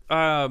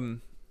 the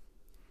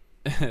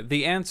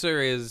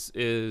answer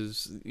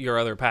is your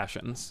other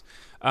passions.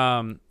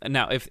 Now,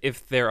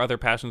 if their other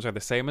passions are the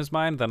same as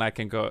mine, then I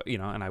can go,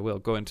 and I will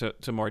go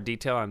into more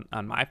detail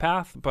on my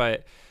path.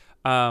 But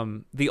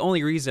the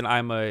only reason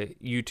I'm a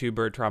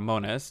YouTuber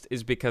trombonist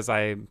is because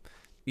I'm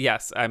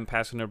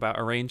passionate about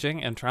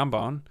arranging and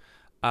trombone,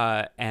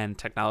 and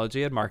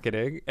technology and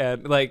marketing,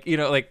 and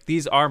like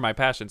these are my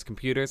passions.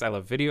 Computers, I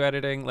love video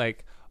editing,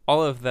 like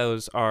all of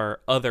those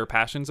are other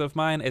passions of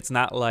mine. It's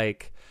not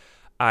like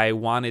I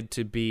wanted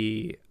to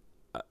be,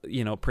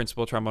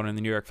 principal trombone in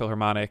the New York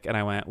Philharmonic, and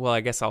I went, well, I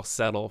guess I'll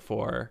settle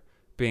for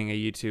being a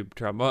YouTube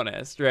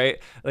trombonist,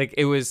 right? Like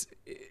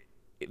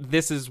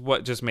this is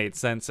what just made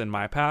sense in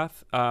my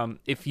path.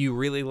 If you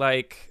really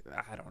like,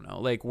 I don't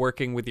know, like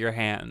working with your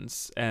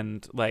hands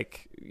and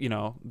like,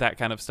 that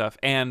kind of stuff,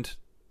 and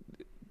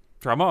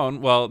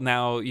trombone, well,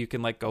 now you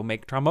can like go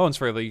make trombones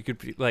further. You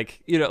could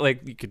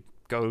you could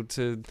go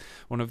to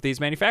one of these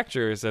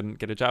manufacturers and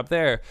get a job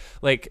there.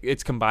 Like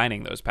it's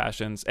combining those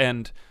passions.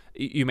 And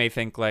you may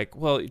think like,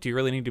 well, do you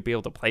really need to be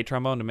able to play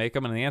trombone to make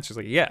them? And the answer is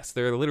like, yes,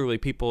 there are literally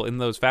people in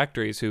those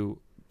factories who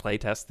play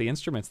test the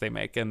instruments they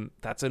make, and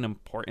that's an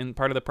important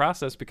part of the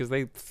process because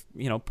they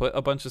put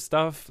a bunch of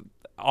stuff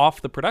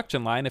off the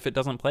production line if it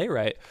doesn't play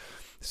right.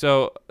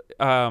 So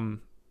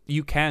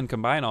you can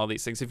combine all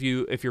these things. If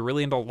you're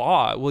really into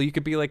law, well, you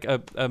could be like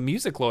a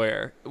music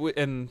lawyer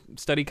and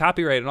study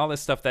copyright and all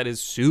this stuff that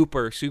is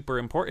super super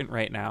important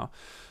right now.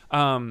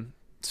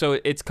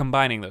 So it's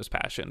combining those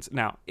passions.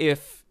 Now,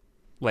 if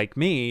like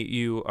me,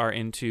 you are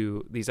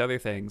into these other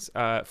things,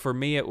 for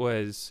me it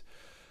was,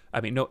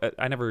 no,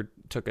 I never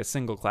took a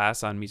single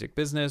class on music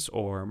business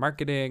or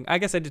marketing. I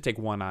guess I did take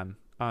one on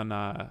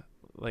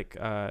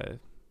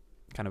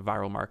kind of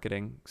viral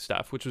marketing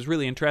stuff, which was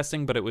really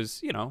interesting, but it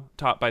was,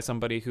 taught by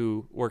somebody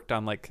who worked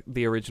on like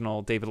the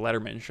original David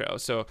Letterman show.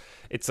 So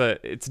it's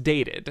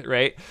dated,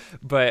 right?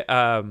 But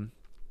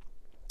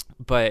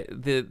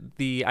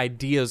the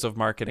ideas of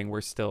marketing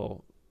were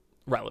still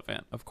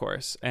relevant, of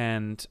course,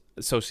 and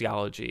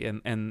sociology.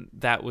 And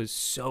that was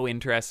so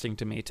interesting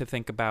to me to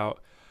think about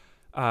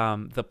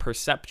the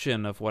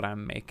perception of what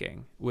I'm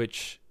making,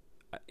 which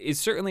is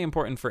certainly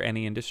important for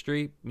any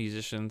industry,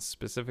 musicians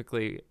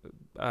specifically,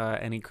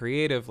 any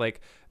creative.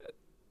 Like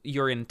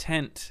your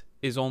intent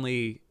is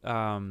only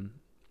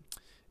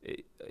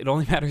it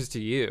only matters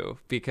to you,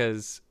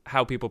 because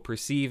how people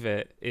perceive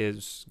it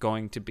is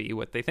going to be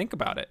what they think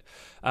about it.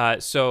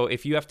 So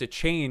if you have to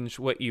change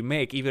what you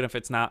make, even if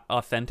it's not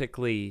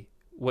authentically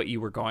what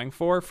you were going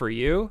for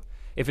you,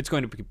 if it's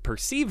going to be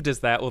perceived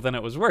as that, well, then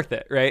it was worth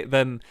it, right?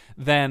 Then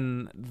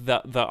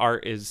the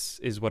art is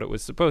what it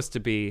was supposed to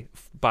be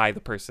by the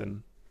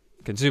person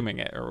consuming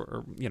it,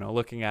 or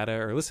looking at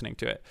it or listening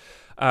to it.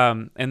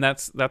 And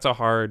that's a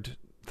hard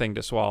thing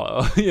to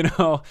swallow.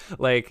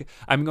 Like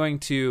I'm going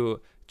to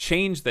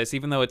change this,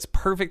 even though it's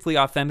perfectly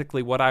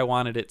authentically what I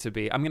wanted it to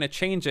be. I'm going to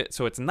change it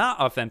so it's not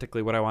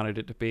authentically what I wanted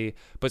it to be,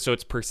 but so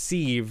it's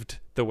perceived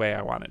the way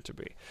I want it to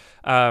be.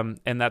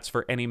 And that's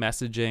for any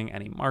messaging,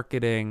 any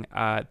marketing,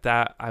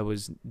 that I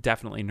was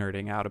definitely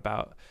nerding out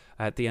about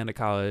at the end of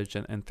college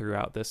and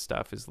throughout this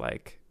stuff, is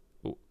like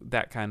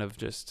that kind of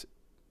just,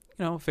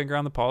 finger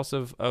on the pulse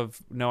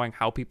of knowing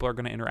how people are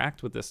going to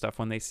interact with this stuff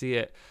when they see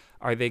it.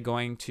 Are they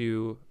going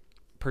to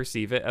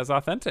perceive it as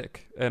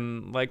authentic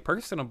and like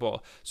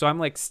personable? So I'm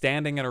like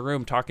standing in a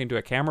room talking to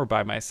a camera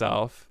by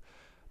myself.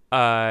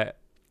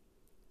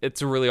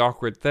 It's a really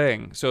awkward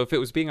thing. So if it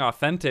was being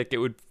authentic, it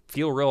would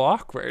feel real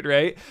awkward,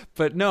 right?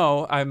 But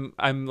no,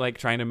 I'm like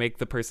trying to make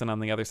the person on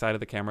the other side of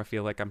the camera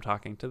feel like I'm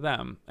talking to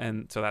them.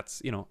 And so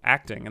that's,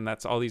 acting, and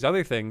that's all these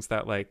other things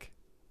that like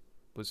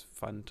was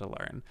fun to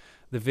learn.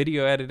 The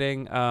video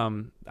editing,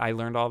 I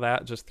learned all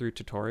that just through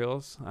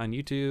tutorials on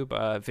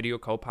YouTube, Video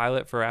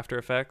Copilot for After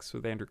Effects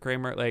with Andrew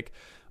Kramer. Like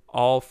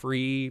all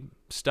free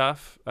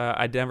stuff.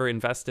 I'd never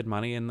invested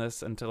money in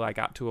this until I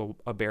got to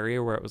a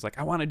barrier where it was like,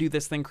 I want to do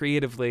this thing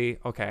creatively.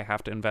 Okay, I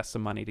have to invest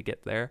some money to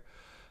get there,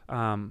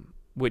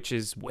 which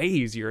is way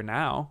easier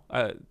now.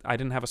 I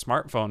didn't have a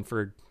smartphone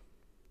for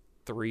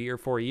 3 or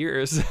 4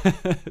 years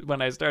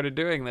when I started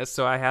doing this,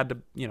 so I had to,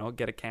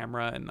 get a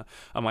camera and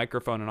a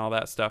microphone and all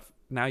that stuff.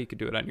 Now you could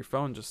do it on your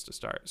phone just to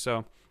start.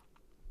 So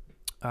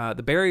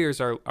the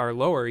barriers are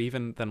lower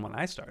even than when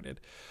I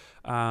started.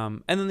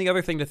 And then the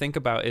other thing to think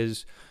about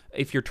is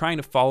if you're trying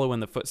to follow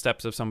in the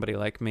footsteps of somebody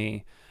like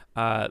me,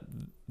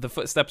 the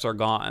footsteps are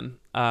gone.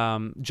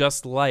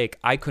 Just like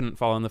I couldn't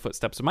follow in the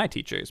footsteps of my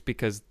teachers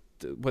because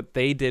what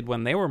they did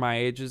when they were my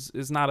age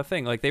is not a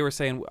thing. Like they were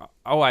saying,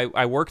 oh,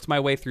 I worked my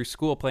way through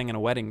school playing in a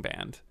wedding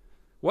band.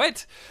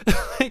 What?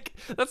 Like,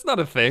 that's not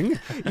a thing.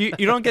 You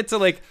don't get to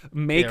like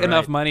make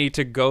enough money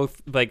to go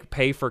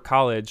pay for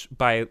college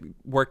by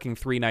working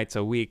 3 nights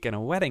a week in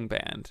a wedding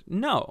band.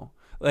 No.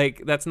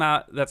 Like that's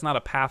not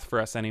a path for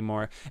us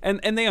anymore.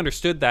 And they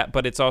understood that,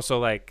 but it's also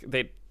like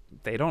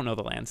they don't know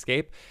the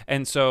landscape.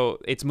 And so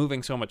it's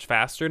moving so much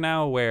faster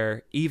now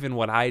where even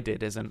what I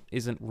did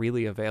isn't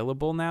really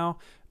available now.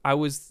 I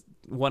was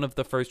one of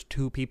the first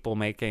 2 people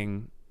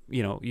making,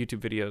 YouTube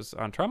videos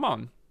on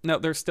trombone. No,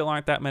 there still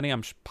aren't that many.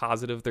 I'm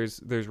positive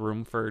there's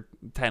room for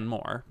 10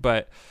 more,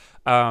 but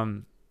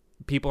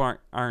people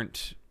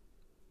aren't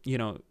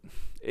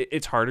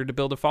it's harder to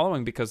build a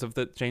following because of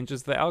the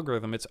changes to the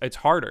algorithm. It's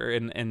harder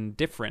and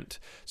different.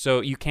 So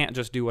you can't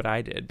just do what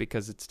I did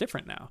because it's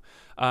different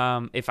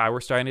now. If I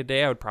were starting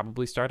today, I would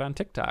probably start on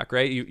TikTok,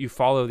 right? You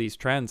follow these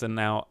trends, and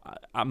now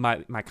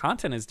my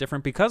content is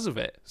different because of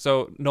it.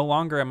 So no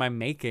longer am I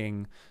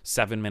making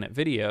 7-minute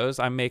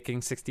videos. I'm making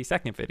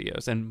 60-second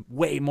videos and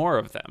way more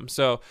of them.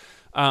 So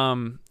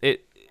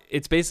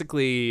it's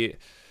basically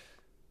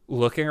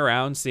looking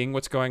around, seeing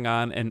what's going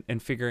on,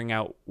 and figuring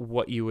out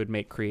what you would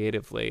make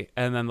creatively.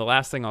 And then the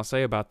last thing I'll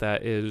say about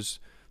that is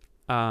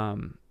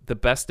the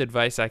best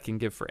advice I can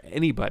give for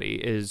anybody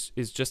is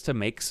just to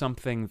make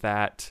something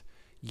that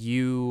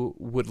you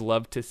would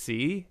love to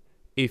see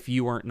if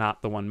you weren't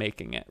not the one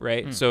making it,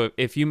 right? So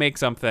if you make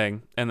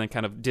something and then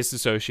kind of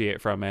disassociate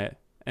from it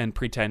and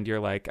pretend you're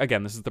like,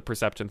 again, this is the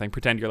perception thing,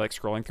 pretend you're like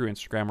scrolling through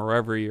Instagram or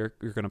wherever you're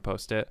going to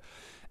post it,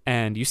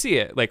 and you see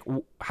it, like,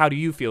 how do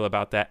you feel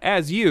about that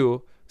as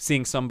you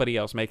seeing somebody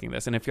else making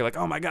this? And if you're like,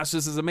 oh my gosh,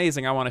 this is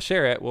amazing, I want to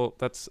share it, well,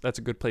 that's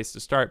a good place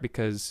to start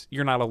because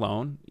you're not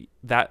alone.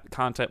 That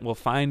content will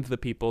find the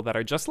people that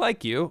are just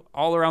like you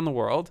all around the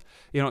world.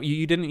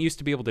 You didn't used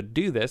to be able to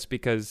do this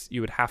because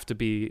you would have to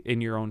be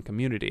in your own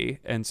community,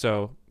 and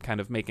so kind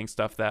of making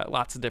stuff that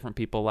lots of different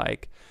people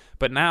like.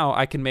 But now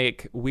I can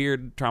make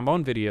weird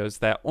trombone videos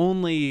that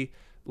only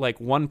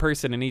like one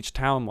person in each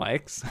town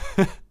likes.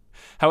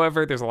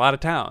 However, there's a lot of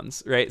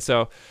towns, right?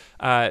 So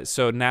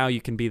now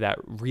you can be that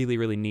really,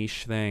 really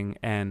niche thing,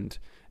 and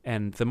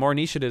the more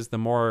niche it is, the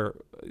more,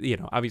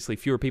 obviously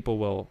fewer people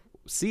will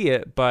see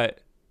it,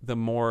 but the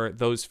more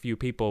those few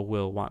people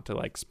will want to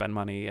like spend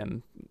money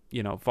and,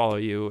 follow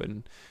you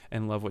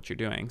and love what you're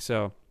doing.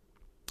 So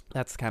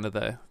that's kind of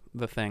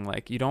the thing.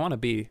 Like, you don't want to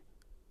be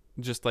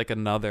just like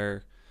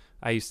another,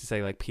 I used to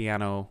say like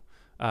piano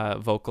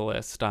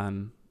vocalist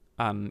on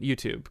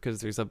YouTube,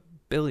 because there's a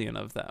billion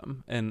of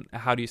them, and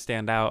how do you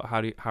stand out?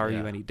 How are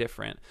you any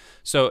different?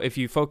 So if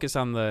you focus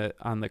on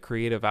the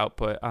creative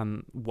output,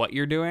 on what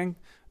you're doing,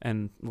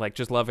 and like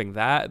just loving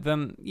that,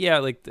 then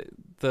like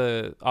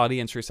the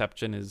audience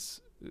reception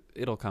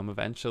it'll come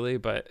eventually,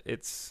 but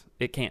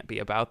it can't be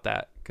about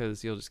that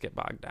because you'll just get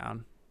bogged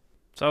down.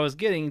 So I was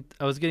getting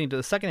to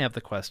the second half of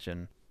the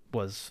question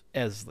was,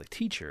 as the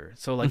teacher,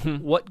 so like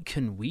what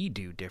can we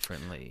do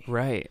differently,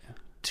 right,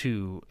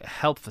 to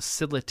help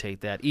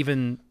facilitate that?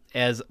 Even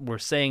as we're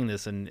saying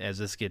this, and as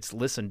this gets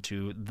listened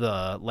to,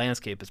 the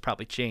landscape has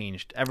probably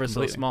changed ever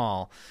so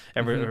small,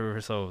 ever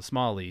so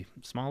smally,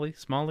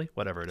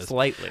 whatever it is,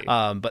 slightly.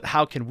 But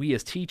how can we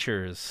as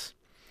teachers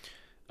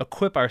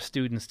equip our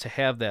students to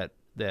have that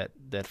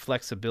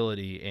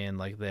flexibility and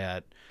like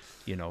that,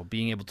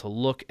 being able to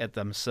look at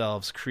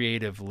themselves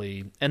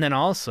creatively, and then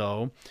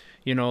also,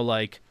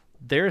 like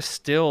there's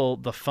still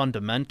the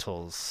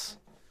fundamentals.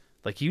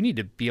 Like, you need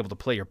to be able to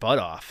play your butt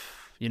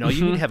off. You need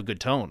to have a good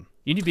tone.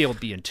 You need to be able to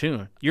be in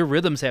tune. Your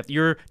rhythms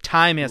your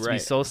time has to be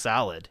so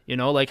solid.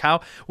 Like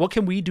what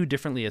can we do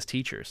differently as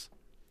teachers?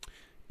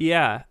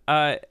 Yeah,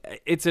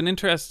 it's an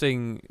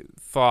interesting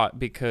thought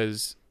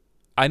because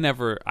I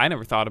never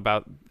thought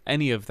about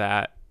any of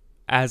that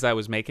as I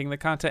was making the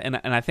content,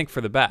 and I think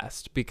for the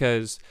best,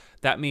 because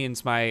that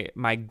means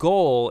my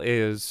goal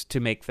is to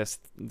make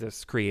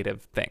this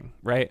creative thing,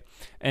 right?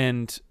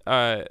 And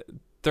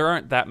there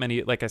aren't that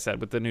many, like I said,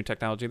 with the new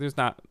technology,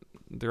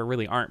 there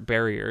really aren't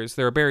barriers.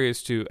 There are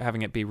barriers to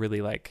having it be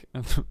really like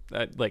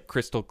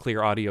crystal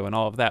clear audio and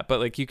all of that, but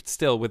like you could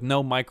still, with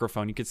no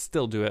microphone, you could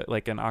still do it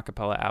like an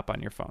acapella app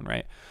on your phone,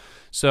 right?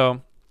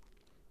 So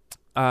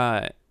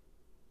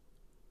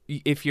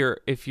if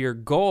your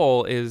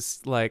goal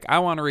is like, I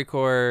want to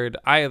record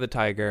Eye of the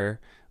Tiger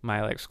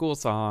my like school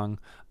song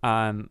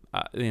on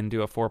and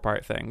do a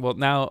 4-part thing. Well,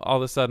 now all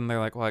of a sudden they're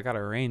like, well, I got to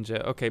arrange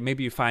it. Okay,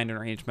 maybe you find an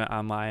arrangement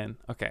online.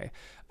 Okay,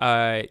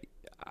 I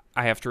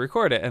have to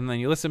record it, and then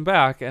you listen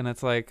back, and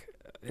it's like,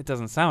 it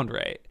doesn't sound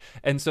right.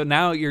 And so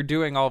now you're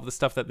doing all of the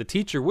stuff that the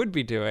teacher would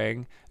be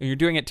doing, and you're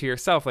doing it to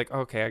yourself. Like,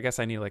 okay, I guess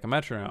I need like a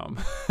metronome.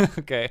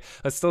 Okay,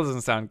 that still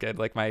doesn't sound good.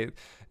 Like my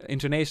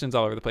intonation's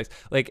all over the place.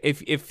 Like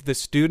if the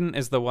student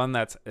is the one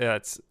that's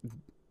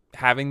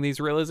having these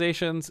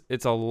realizations,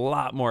 it's a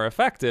lot more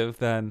effective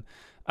than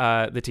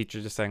the teacher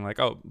just saying like,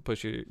 oh,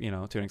 push your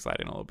tuning slide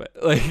in a little bit.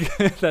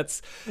 Like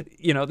that's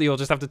you'll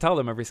just have to tell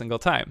them every single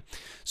time.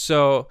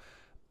 So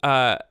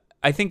I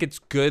think it's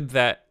good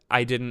that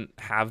I didn't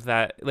have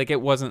that. Like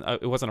it wasn't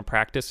a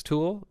practice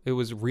tool. It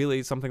was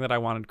really something that I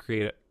wanted to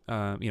create,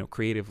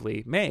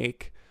 creatively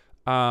make.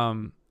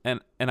 And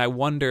I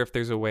wonder if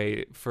there's a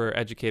way for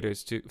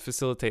educators to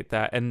facilitate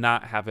that and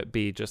not have it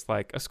be just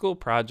like a school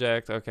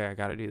project. Okay, I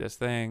got to do this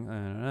thing.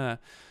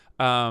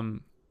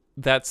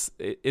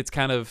 It's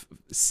kind of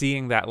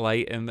seeing that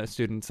light in the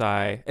student's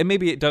eye. And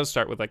maybe it does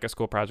start with like a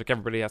school project.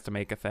 Everybody has to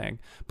make a thing,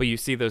 but you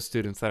see those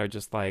students that are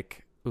just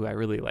like, ooh, I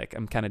really like,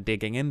 I'm kind of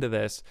digging into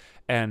this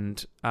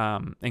and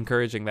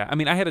encouraging that. I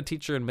mean, I had a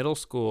teacher in middle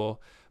school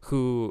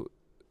who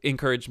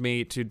encouraged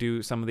me to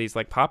do some of these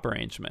like pop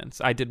arrangements.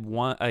 I did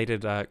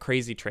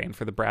Crazy Train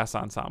for the brass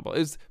ensemble. It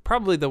was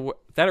probably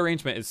that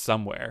arrangement is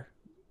somewhere.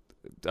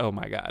 Oh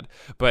my God.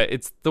 But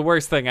it's the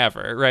worst thing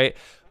ever, right?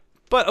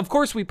 But of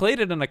course we played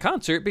it in a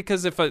concert,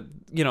 because if a,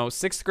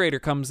 6th grader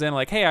comes in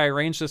like, hey, I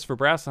arranged this for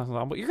brass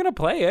ensemble, you're going to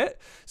play it.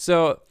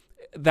 So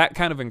that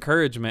kind of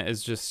encouragement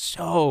is just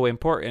so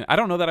important. I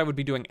don't know that I would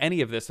be doing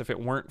any of this if it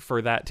weren't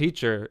for that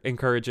teacher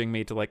encouraging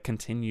me to like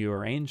continue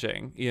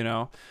arranging,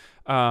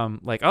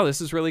 like, oh, this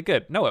is really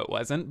good. No, it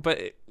wasn't.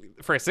 But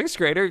for a 6th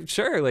grader,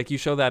 sure. Like you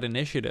show that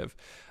initiative.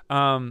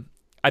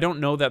 I don't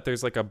know that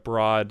there's like a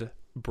broad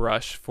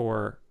brush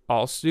for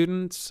all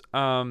students.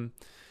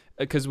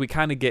 Because we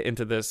kind of get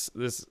into this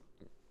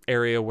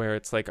area where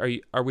it's like,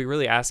 are we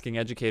really asking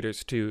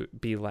educators to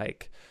be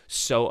like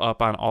so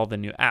up on all the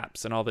new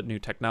apps and all the new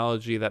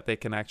technology that they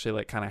can actually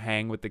like kind of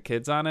hang with the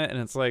kids on it?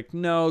 And it's like,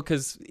 no,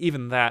 because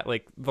even that,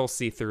 like they'll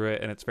see through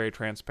it and it's very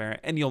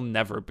transparent, and you'll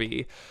never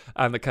be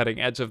on the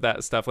cutting edge of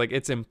that stuff. Like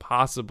it's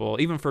impossible,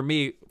 even for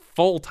me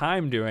full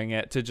time doing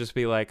it, to just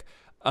be like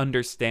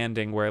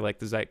understanding where like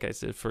the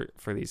zeitgeist is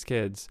for these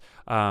kids.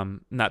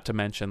 Not to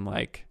mention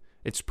like,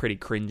 it's pretty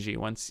cringy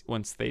once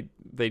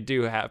they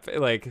do have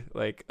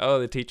like oh,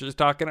 the teacher's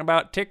talking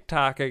about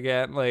TikTok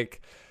again.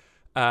 Like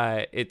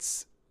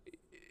it's,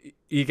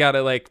 you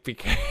gotta like be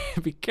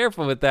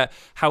careful with that.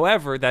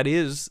 However, that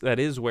is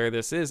where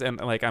this is, and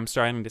like I'm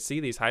starting to see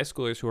these high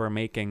schoolers who are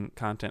making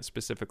content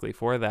specifically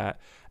for that,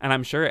 and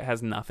I'm sure it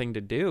has nothing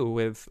to do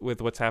with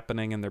what's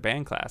happening in their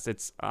band class.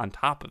 It's on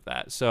top of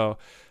that. So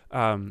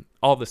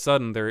all of a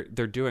sudden they're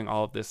doing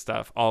all of this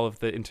stuff, all of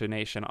the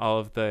intonation, all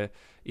of the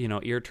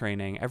ear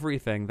training,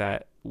 everything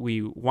that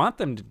we want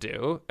them to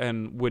do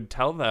and would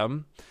tell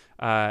them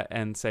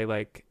and say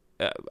like,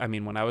 I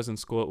mean, when I was in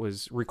school, it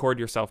was record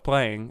yourself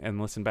playing and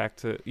listen back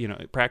to,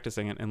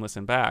 practicing it and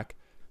listen back.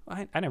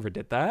 I never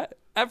did that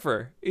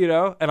ever,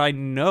 and I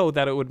know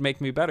that it would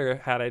make me better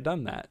had I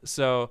done that.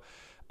 So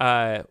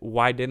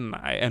why didn't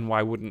I? And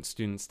why wouldn't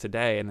students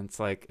today? And it's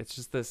like, it's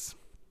just this,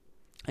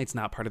 it's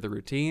not part of the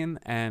routine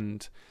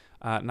and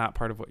not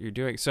part of what you're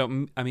doing.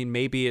 So, I mean,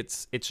 maybe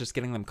it's just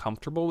getting them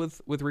comfortable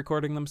with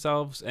recording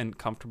themselves and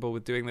comfortable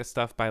with doing this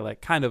stuff by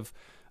like kind of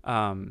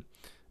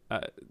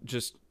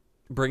just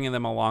bringing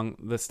them along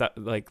the stuff,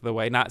 like the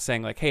way, not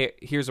saying like, hey,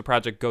 here's a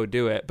project, go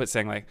do it, but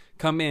saying like,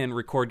 come in,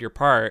 record your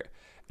part,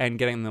 and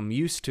getting them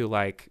used to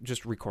like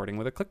just recording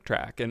with a click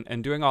track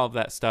and doing all of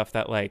that stuff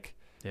that like,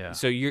 yeah.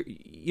 So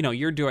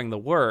you're doing the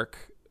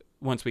work.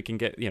 Once we can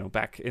get,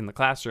 back in the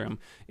classroom,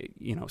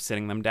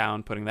 sitting them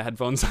down, putting the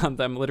headphones on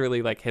them,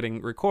 literally like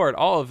hitting record,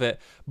 all of it,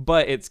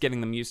 but it's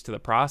getting them used to the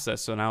process.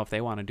 So now if they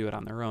want to do it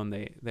on their own,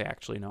 they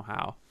actually know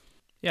how.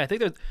 Yeah, I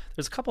think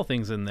there's a couple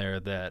things in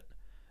there that,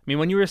 I mean,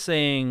 when you were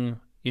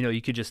saying,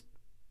 you could just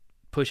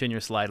push in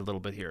your slide a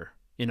little bit here,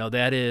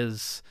 that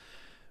is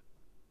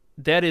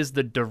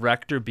the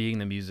director being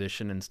the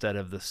musician instead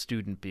of the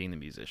student being the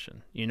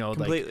musician,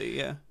 Completely,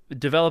 yeah.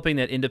 Developing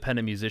that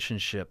independent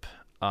musicianship,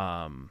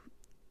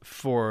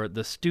 for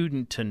the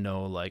student to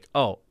know like,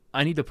 oh,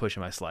 I need to push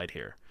in my slide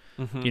here,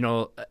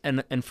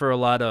 and for a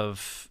lot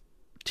of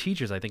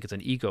teachers, I think it's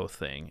an ego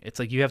thing. It's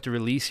like you have to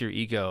release your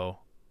ego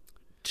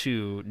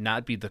to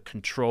not be the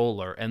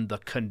controller and the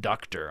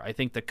conductor. I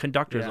think the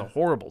conductor is a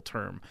horrible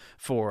term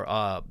for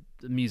a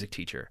music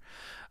teacher.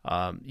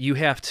 You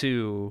have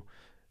to,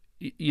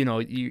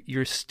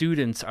 your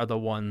students are the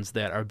ones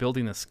that are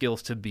building the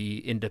skills to be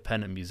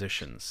independent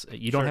musicians.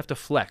 You don't have to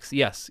flex.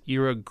 Yes,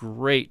 you're a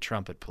great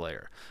trumpet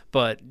player,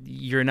 but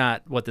you're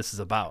not what this is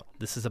about.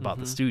 This is about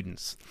the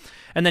students.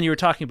 And then you were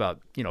talking about,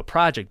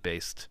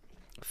 project-based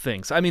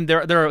things. I mean,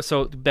 there are,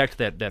 so back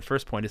to that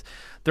first point is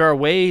there are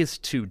ways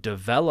to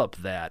develop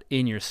that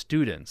in your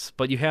students,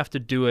 but you have to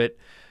do it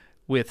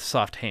with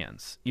soft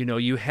hands.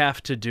 You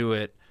have to do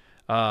it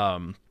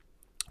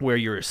where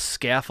you're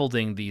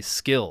scaffolding these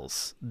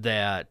skills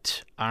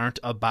that aren't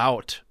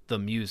about the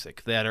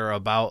music, that are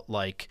about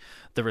like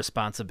the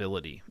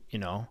responsibility, you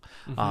know.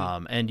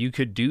 And you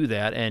could do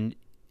that, and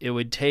it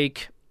would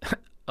take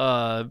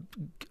a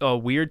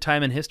weird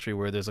time in history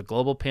where there's a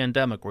global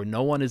pandemic where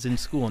no one is in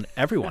school and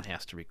everyone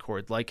has to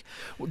record. Like,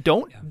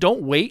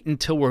 don't wait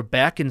until we're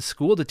back in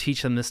school to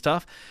teach them this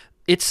stuff.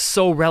 It's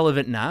so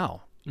relevant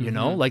now. You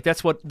know, like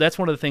that's one of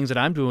the things that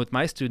I'm doing with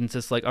my students.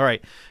 It's like, all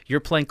right, you're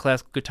playing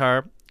classical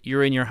guitar,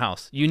 you're in your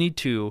house. You need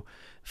to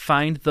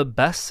find the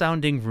best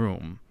sounding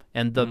room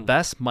and the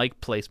best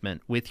mic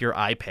placement with your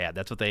iPad.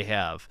 That's what they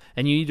have.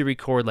 And you need to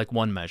record like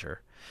one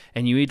measure.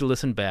 And you need to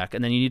listen back,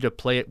 and then you need to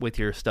play it with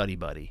your study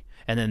buddy.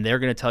 And then they're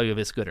going to tell you if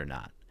it's good or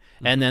not.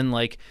 And then,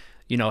 like,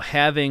 you know,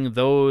 having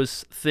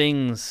those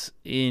things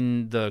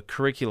in the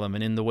curriculum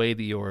and in the way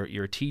that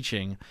you're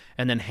teaching,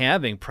 and then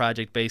having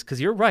project-based, because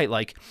you're right,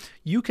 like,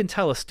 you can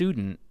tell a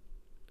student,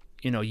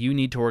 you know, you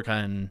need to work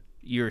on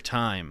your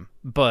time,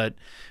 but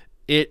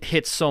it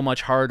hits so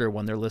much harder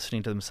when they're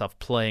listening to themselves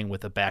playing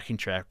with a backing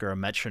track or a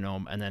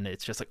metronome, and then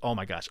it's just like, oh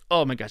my gosh,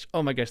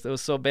 that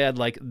was so bad.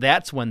 Like,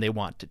 that's when they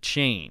want to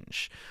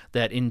change,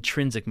 that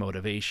intrinsic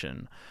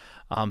motivation.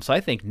 So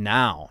I think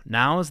now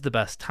is the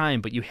best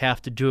time, but you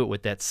have to do it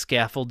with that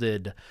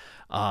scaffolded,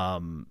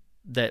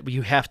 that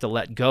you have to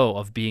let go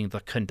of being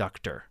the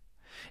conductor,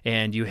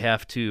 and you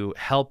have to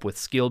help with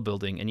skill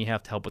building, and you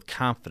have to help with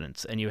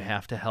confidence, and you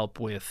have to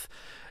help with,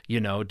 you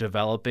know,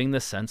 developing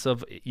the sense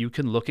of you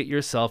can look at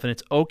yourself and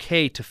it's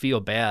okay to feel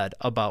bad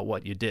about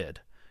what you did.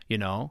 You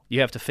know,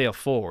 you have to fail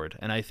forward.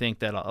 And I think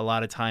that a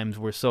lot of times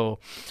we're so,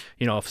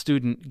 you know, if a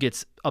student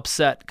gets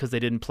upset because they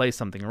didn't play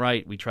something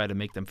right, we try to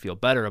make them feel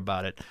better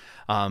about it.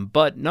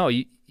 But no,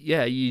 you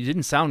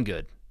didn't sound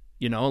good.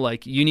 You know,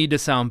 like, you need to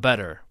sound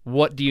better.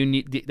 What do you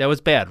need? That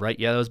was bad, right?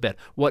 Yeah, that was bad.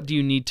 What do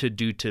you need to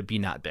do to be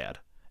not bad?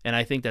 And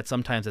I think that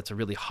sometimes that's a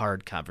really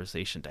hard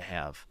conversation to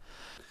have.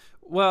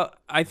 Well,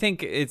 I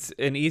think it's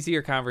an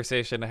easier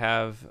conversation to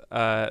have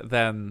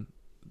than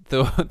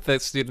the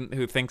student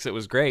who thinks it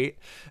was great.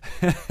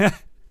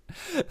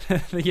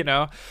 You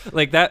know,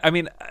 like that. I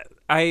mean,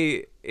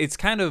 it's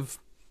kind of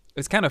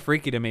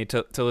freaky to me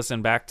to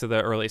listen back to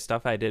the early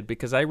stuff I did,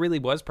 because I really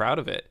was proud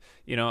of it.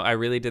 You know, I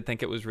really did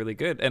think it was really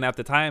good. And at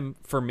the time,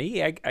 for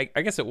me, I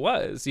guess it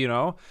was, you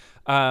know,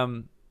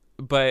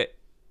 but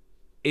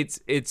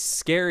it's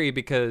scary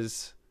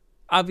because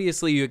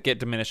obviously you get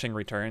diminishing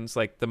returns.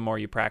 Like, the more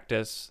you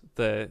practice,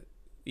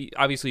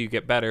 obviously you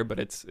get better, but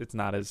it's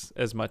not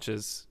as much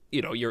as,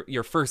 you know,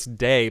 your first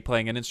day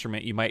playing an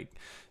instrument, you might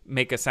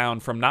make a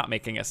sound from not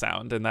making a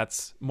sound, and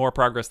that's more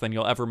progress than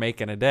you'll ever make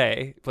in a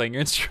day playing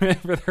your instrument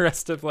for the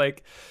rest of,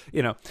 like,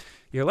 you know,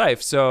 your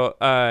life. So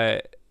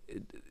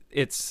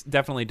it's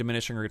definitely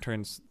diminishing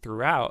returns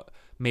throughout.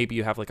 Maybe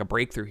you have like a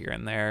breakthrough here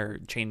and there,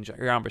 change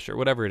your embouchure,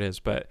 whatever it is,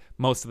 but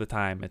most of the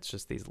time it's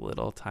just these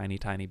little tiny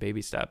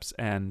baby steps.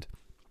 And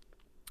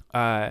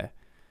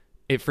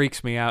it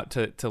freaks me out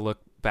to look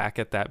back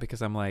at that,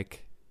 because I'm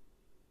like,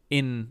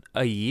 in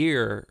a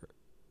year,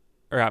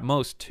 or at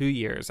most 2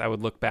 years, I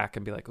would look back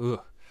and be like, ooh,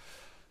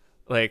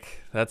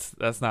 like,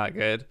 that's not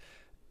good.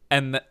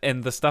 And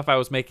the stuff I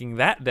was making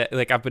that day,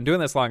 like, I've been doing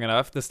this long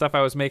enough, the stuff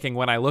I was making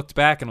when I looked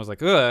back and was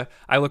like, ugh,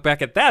 I look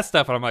back at that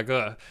stuff and I'm like,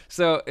 ugh.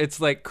 So it's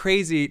like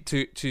crazy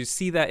to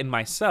see that in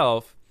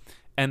myself,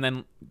 and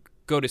then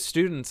go to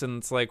students and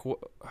it's like,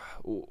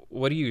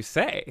 what do you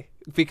say?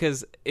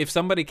 Because if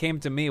somebody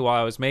came to me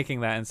while I was making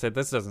that and said,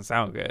 this doesn't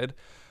sound good,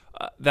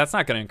 that's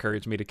not going to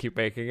encourage me to keep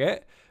making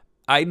it.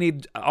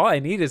 All I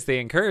need is the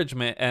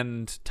encouragement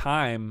and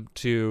time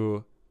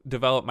to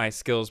develop my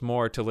skills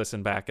more, to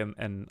listen back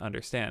and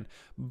understand.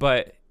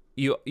 But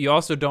you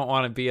also don't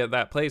want to be at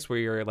that place where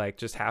you're like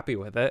just happy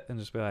with it and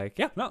just be like,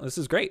 yeah, no, this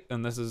is great,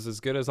 and this is as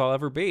good as I'll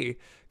ever be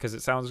because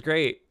it sounds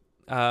great.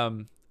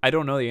 I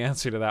don't know the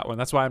answer to that one.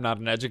 That's why I'm not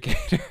an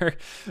educator.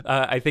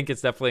 I think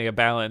it's definitely a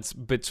balance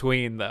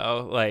between,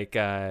 though, like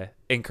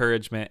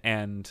encouragement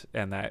and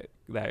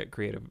that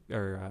creative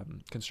or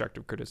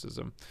constructive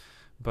criticism.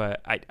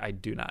 But I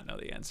do not know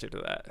the answer to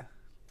that.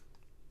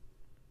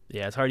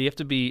 Yeah, it's hard. You have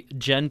to be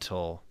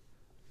gentle,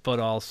 but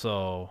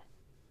also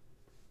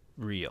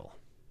real.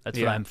 That's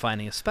what I'm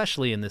finding,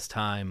 especially in this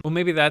time. Well,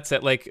 maybe that's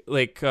it. Like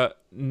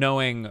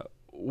knowing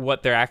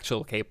what they're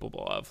actually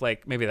capable of.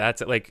 Like, maybe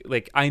that's it.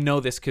 Like I know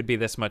this could be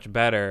this much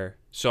better,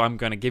 so I'm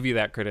going to give you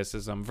that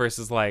criticism,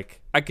 versus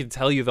like, I could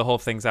tell you the whole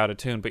thing's out of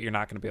tune, but you're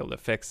not going to be able to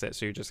fix it,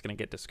 so you're just going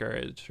to get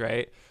discouraged,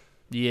 right?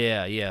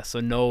 Yeah. So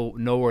know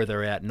where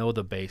they're at, know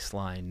the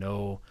baseline,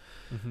 know,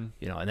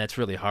 you know, and that's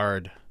really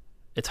hard.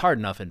 It's hard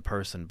enough in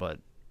person, but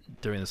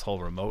during this whole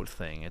remote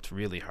thing, it's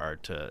really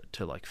hard to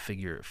like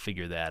figure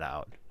that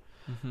out.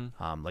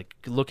 Like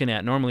looking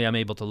at, normally I'm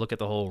able to look at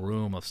the whole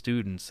room of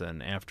students,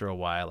 and after a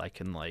while I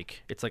can,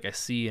 like, it's like I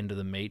see into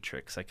the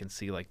matrix. I can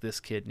see like this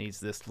kid needs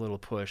this little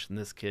push and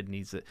this kid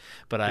needs it,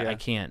 but I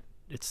can't.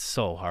 It's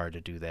so hard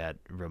to do that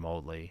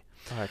remotely.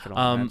 I can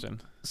only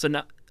imagine. So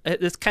now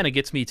this kind of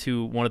gets me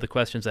to one of the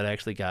questions that I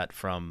actually got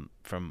from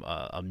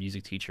a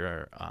music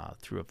teacher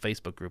through a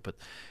Facebook group. But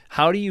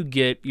how do you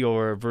get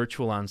your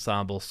virtual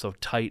ensemble so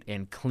tight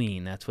and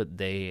clean? That's what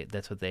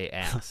they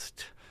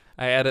asked.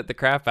 I edit the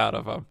crap out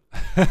of them.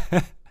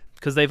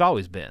 Because they've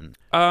always been.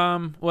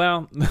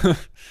 Well,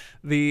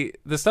 the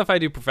stuff I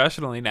do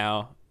professionally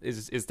now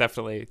is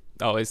definitely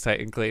always tight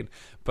and clean,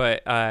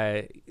 but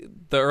the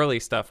early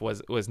stuff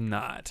was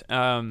not.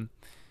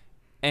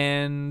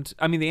 And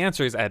I mean, the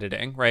answer is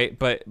editing, right?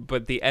 But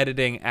the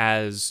editing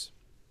as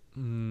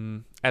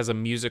a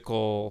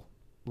musical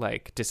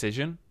like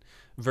decision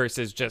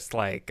versus just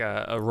like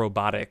a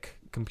robotic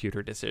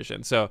computer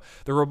decision. So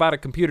the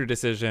robotic computer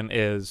decision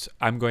is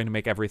I'm going to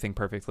make everything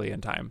perfectly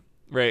in time,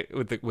 right?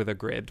 With a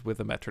grid, with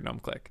a metronome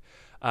click.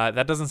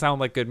 That doesn't sound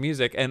like good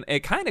music, and it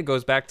kind of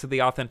goes back to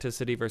the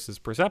authenticity versus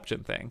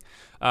perception thing,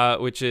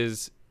 which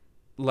is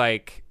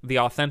like the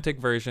authentic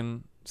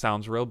version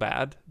sounds real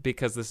bad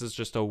because this is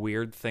just a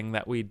weird thing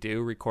that we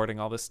do, recording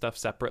all this stuff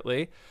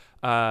separately,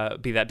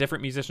 be that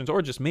different musicians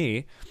or just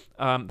me.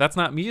 That's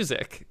not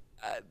music.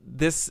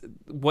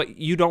 What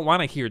you don't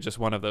want to hear just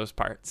one of those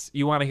parts.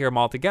 You want to hear them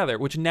all together,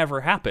 which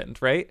never happened,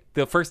 right?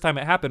 The first time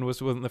it happened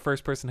was when the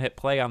first person hit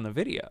play on the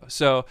video.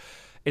 So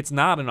it's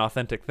not an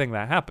authentic thing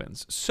that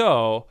happens.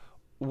 So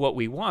what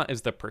we want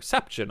is the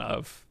perception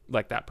of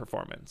like that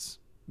performance,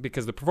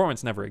 because the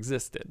performance never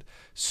existed.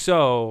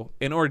 So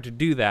in order to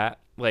do that,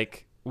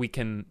 like we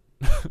can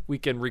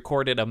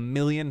record it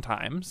 1,000,000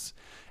 times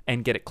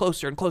and get it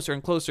closer and closer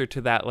and closer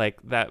to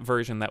that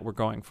version that we're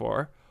going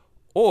for,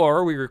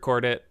 or we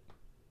record it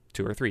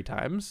 2 or 3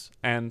 times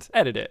and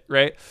edit it,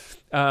 right?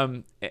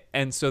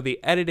 And so the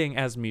editing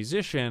as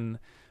musician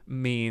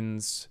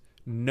means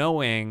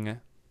knowing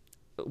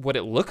what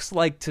it looks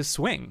like to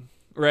swing,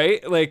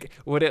 right? Like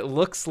what it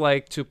looks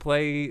like to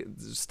play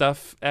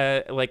stuff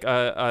like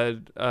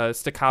a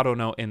staccato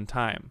note in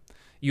time.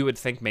 You would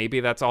think maybe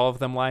that's all of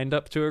them lined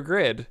up to a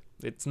grid.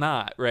 It's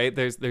not, right?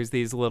 There's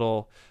these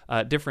little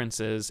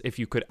differences. If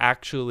you could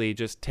actually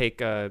just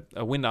take a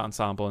wind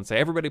ensemble and say,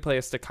 everybody play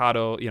a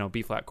staccato,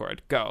 B flat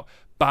chord, go,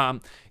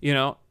 bam,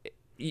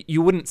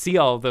 you wouldn't see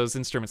all of those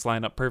instruments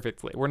line up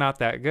perfectly. We're not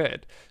that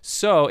good.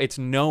 So it's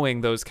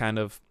knowing those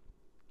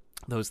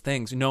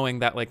things, knowing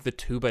that like the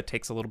tuba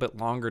takes a little bit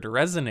longer to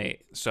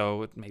resonate.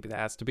 So maybe that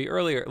has to be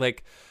earlier.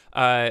 Like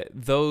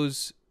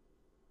those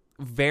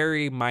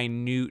very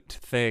minute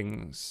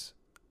things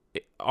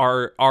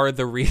are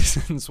the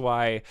reasons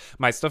why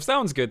my stuff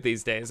sounds good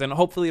these days, and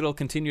hopefully it'll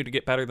continue to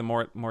get better the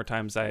more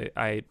times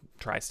I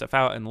try stuff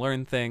out and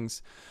learn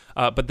things.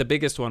 But the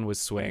biggest one was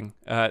swing.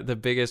 The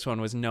biggest one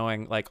was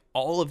knowing like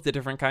all of the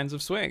different kinds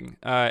of swing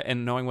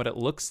and knowing what it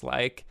looks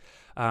like.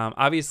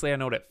 Obviously I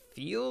know what it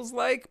feels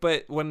like,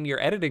 but when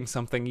you're editing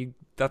something,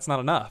 that's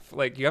not enough.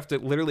 Like you have to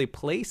literally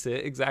place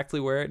it exactly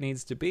where it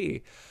needs to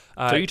be.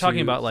 So are you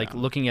talking about like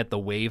looking at the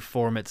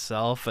waveform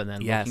itself and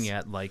then Yes. looking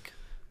at like,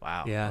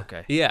 wow. Yeah.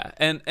 Okay. Yeah.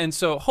 And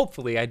so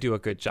hopefully I do a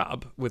good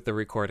job with the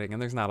recording,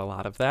 and there's not a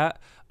lot of that.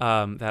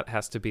 That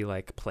has to be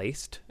like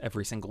placed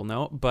every single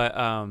note. But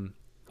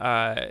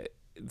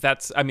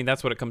that's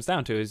what it comes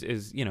down to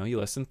is you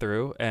listen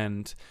through,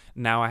 and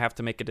now I have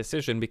to make a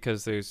decision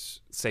because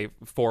there's say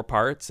 4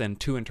 parts and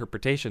 2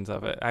 interpretations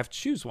of it. I have to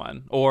choose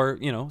one, or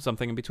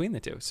something in between the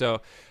two.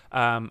 So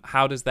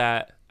how is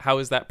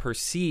that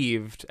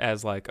perceived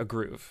as like a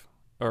groove,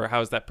 or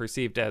how is that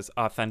perceived as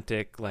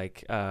authentic,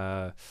 like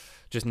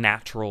just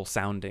natural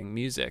sounding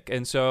music?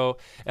 And so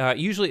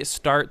usually it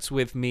starts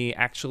with me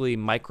actually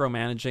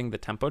micromanaging the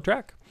tempo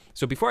track.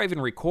 So before I even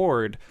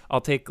record,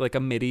 I'll take like a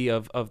MIDI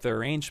of the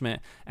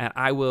arrangement, and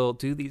I will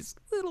do these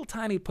little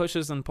tiny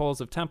pushes and pulls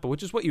of tempo,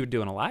 which is what you would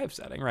do in a live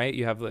setting, right?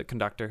 You have the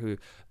conductor who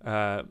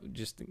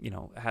just,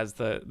 has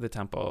the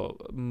tempo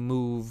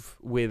move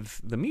with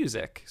the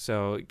music.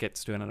 So it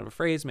gets to another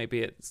phrase,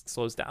 maybe it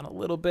slows down a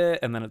little bit,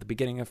 and then at the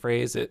beginning of a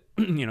phrase, it,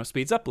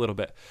 speeds up a little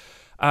bit.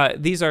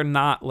 These are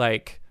not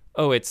like,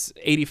 oh, it's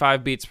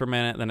 85 beats per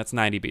minute, then it's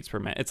 90 beats per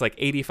minute. It's like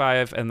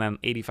 85 and then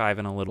 85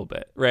 and a little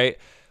bit, right?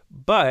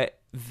 But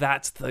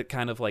that's the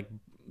kind of like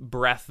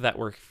breath that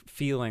we're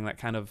feeling, that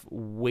kind of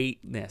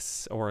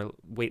weightness or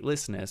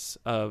weightlessness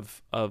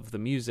of the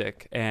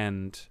music,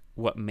 and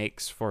what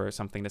makes for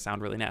something to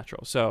sound really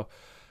natural. So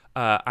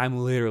I'm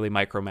literally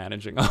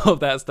micromanaging all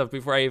of that stuff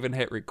before I even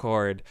hit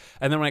record.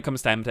 And then when it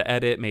comes time to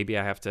edit, maybe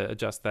I have to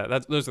adjust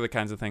that. Those are the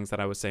kinds of things that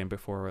I was saying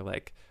before, where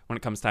like when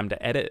it comes time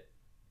to edit,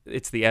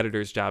 it's the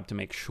editor's job to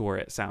make sure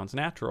it sounds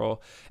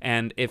natural.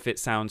 And if it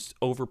sounds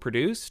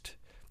overproduced,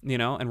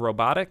 and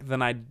robotic,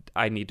 then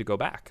I need to go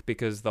back,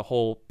 because the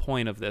whole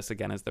point of this,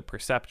 again, is the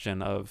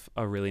perception of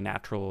a really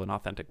natural and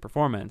authentic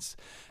performance.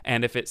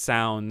 And if it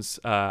sounds,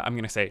 I'm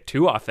going to say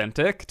too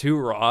authentic, too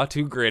raw,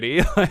 too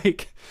gritty,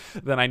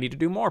 then I need to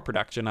do more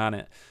production on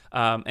it.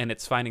 And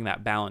it's finding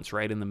that balance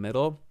right in the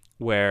middle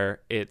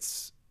where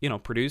it's,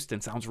 produced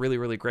and sounds really,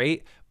 really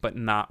great, but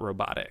not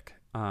robotic,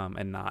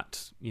 and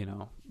not,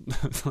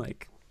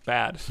 like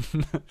bad,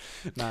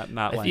 not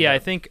like yeah,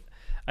 that.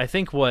 I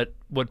think what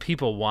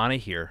people want to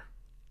hear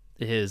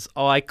is,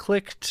 oh, I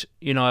clicked,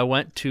 I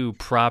went to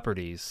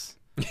properties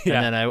and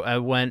then I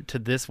went to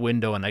this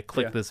window and I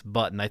clicked this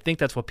button. I think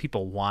that's what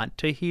people want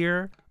to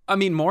hear. I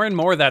mean, more and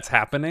more that's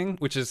happening,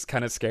 which is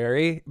kind of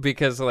scary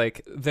because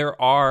like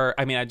there's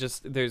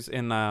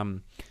in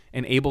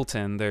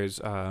Ableton, there's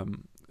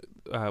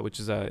which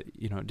is a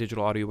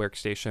digital audio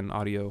workstation,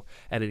 audio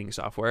editing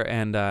software,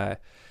 and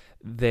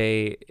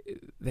they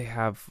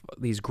have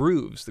these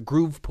grooves, the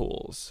groove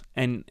pools,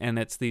 and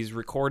it's these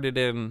recorded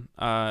in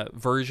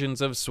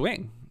versions of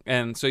swing.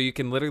 And so you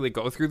can literally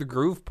go through the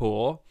groove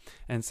pool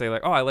and say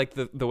like, oh, I like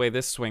the way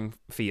this swing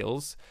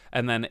feels,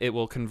 and then it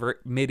will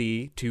convert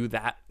MIDI to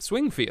that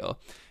swing feel.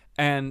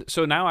 And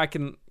so now I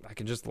can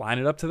just line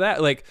it up to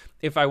that. Like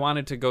if I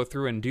wanted to go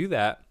through and do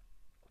that,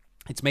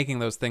 it's making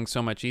those things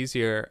so much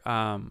easier.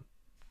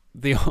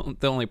 The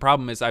only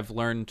problem is I've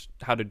learned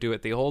how to do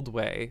it the old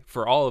way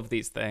for all of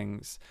these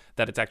things,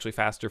 that it's actually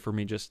faster for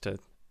me just to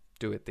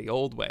do it the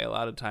old way a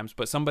lot of times.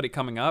 But somebody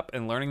coming up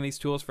and learning these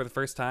tools for the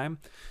first time,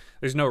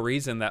 there's no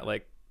reason that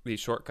like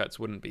these shortcuts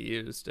wouldn't be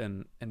used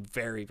and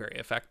very, very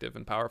effective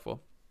and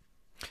powerful.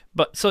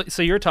 But so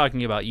you're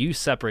talking about you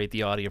separate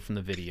the audio from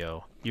the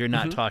video. You're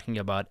not talking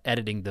about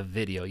editing the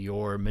video.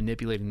 You're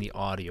manipulating the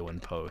audio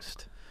in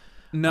post.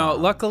 No,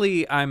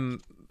 luckily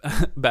I'm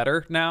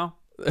better now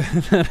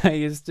than I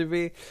used to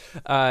be.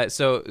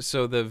 So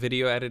the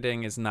video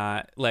editing is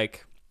not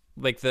like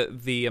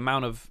the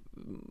amount of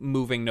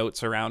moving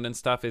notes around and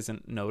stuff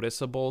isn't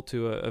noticeable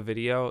to a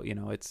video.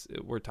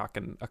 We're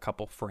talking a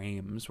couple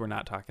frames. We're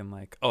not talking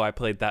like, oh, I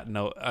played that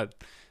note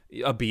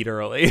a beat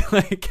early.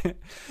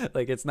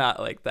 like it's not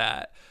like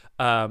that.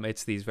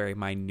 It's these very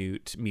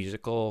minute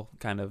musical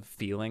kind of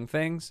feeling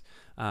things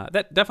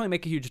that definitely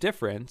make a huge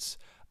difference.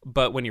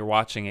 But when you're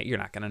watching it, you're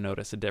not going to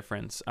notice a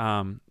difference.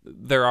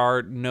 There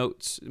are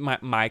notes,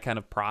 my kind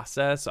of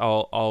process.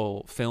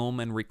 I'll film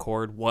and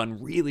record one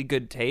really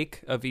good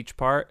take of each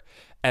part,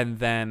 and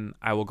then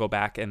I will go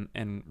back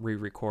and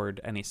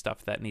re-record any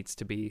stuff that needs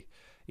to be,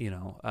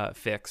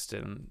 fixed.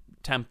 And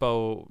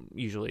tempo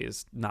usually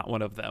is not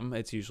one of them.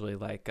 It's usually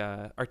like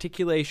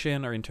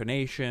articulation or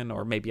intonation,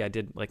 or maybe I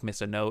did like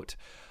miss a note.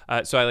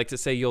 So I like to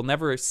say you'll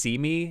never see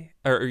me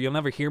or you'll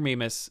never hear me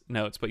miss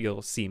notes, but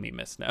you'll see me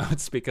miss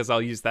notes because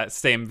I'll use that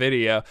same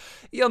video.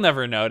 You'll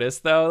never notice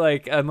though,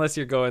 like unless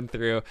you're going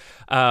through.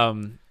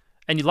 And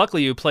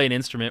luckily you play an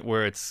instrument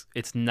where it's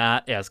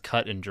not as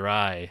cut and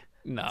dry.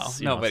 No,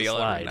 nobody will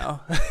ever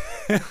know.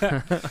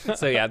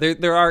 So yeah,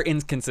 there are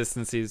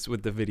inconsistencies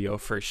with the video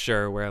for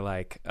sure, where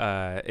like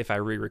if I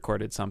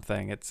re-recorded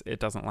something, it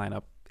doesn't line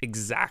up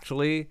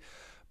exactly,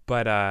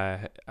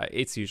 but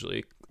it's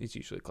usually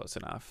close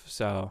enough.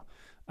 So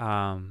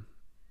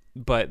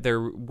but there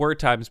were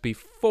times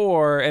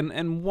before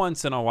and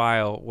once in a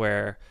while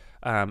where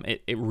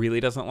it really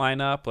doesn't line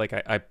up. Like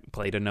I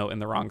played a note in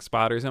the wrong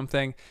spot or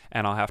something,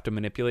 and I'll have to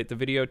manipulate the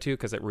video too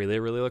because it really,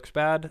 really looks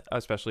bad,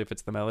 especially if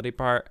it's the melody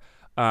part.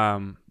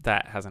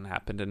 That hasn't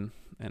happened in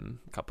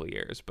a couple of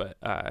years, but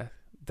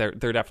there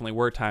definitely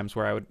were times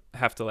where I would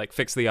have to like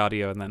fix the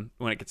audio, and then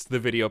when it gets to the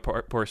video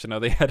portion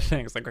of the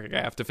editing, it's like, okay,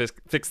 I have to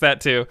fix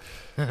that too.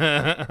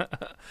 I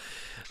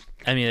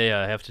mean,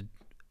 yeah, I have to.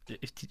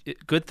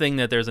 Good thing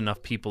that there's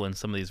enough people in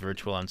some of these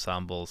virtual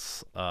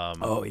ensembles.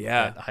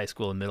 At high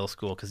school and middle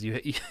school, because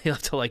you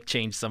have to like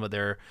change some of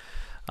their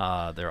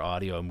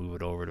audio and move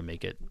it over to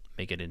make it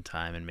in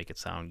time and make it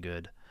sound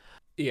good.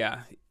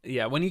 Yeah.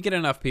 When you get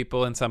enough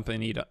people in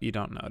something, you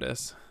don't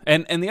notice.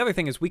 And the other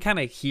thing is we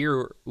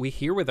hear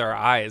with our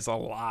eyes a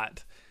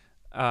lot.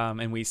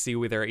 And we see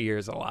with our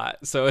ears a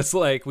lot. So it's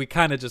like we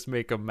kind of just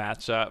make them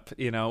match up.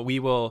 We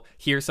will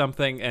hear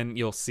something and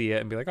you'll see it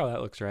and be like, oh, that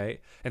looks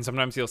right. And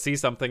sometimes you'll see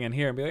something in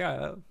here and be like,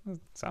 oh, that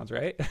sounds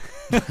right.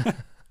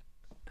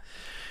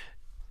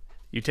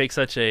 You take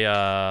such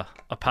a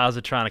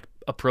positronic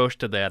approach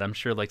to that. I'm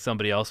sure like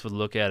somebody else would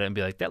look at it and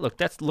be like, that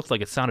looks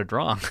like it sounded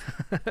wrong.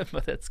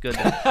 But that's good.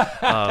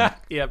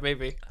 Yeah,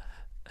 maybe.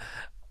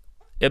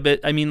 Yeah,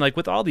 but I mean, like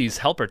with all these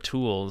helper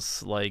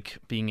tools, like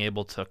being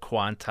able to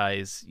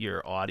quantize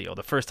your audio.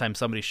 The first time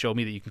somebody showed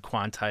me that you can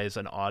quantize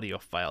an audio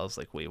file, I was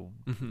like, wait,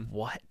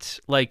 what?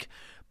 Like,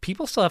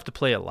 people still have to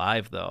play it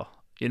live, though.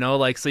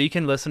 Like, so you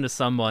can listen to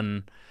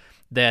someone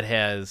that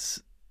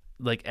has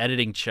like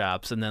editing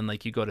chops, and then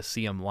like you go to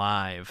see them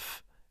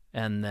live,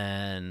 and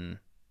then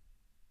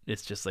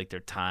it's just like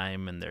their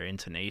time and their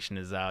intonation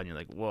is out, and you're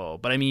like, whoa.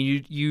 But I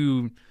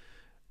mean,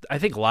 I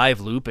think live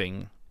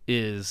looping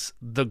is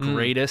the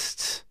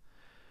greatest.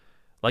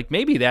 Like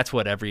maybe that's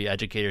what every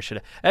educator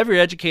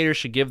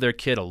should give their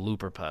kid a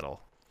looper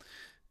pedal.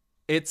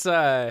 It's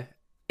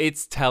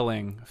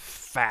telling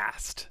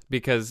fast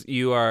because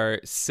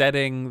you're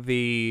setting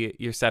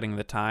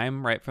the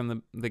time right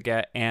from the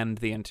get and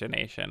the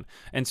intonation.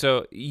 And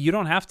so you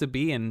don't have to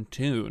be in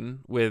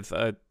tune with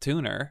a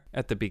tuner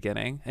at the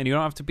beginning, and you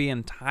don't have to be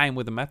in time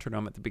with a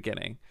metronome at the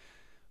beginning.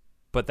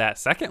 But that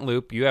second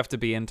loop, you have to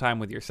be in time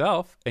with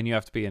yourself, and you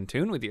have to be in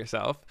tune with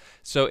yourself.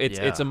 So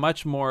it's a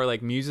much more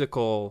like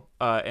musical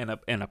and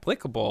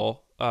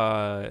applicable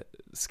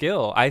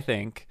skill, I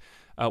think,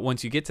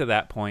 once you get to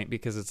that point,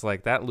 because it's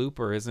like that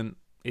looper isn't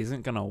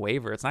going to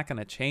waver. It's not going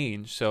to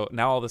change. So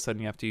now all of a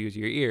sudden you have to use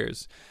your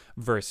ears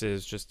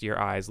versus just your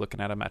eyes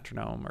looking at a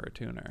metronome or a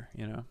tuner,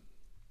 you know?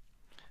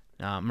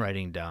 Now I'm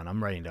writing down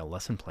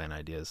lesson plan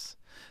ideas.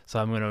 So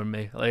I'm going to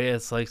make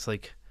it's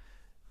like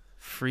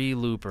free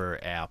looper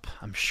app.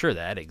 I'm sure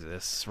that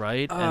exists,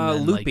 right? And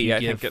then, Loopy, I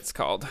think it's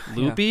called.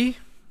 Loopy?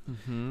 Yeah.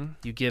 Mm-hmm.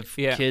 You give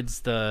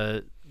kids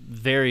the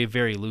very,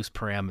 very loose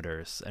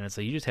parameters, and it's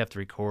like you just have to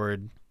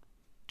record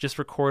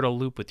a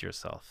loop with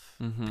yourself.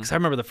 Mm-hmm. Because I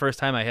remember the first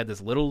time I had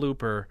this little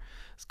looper.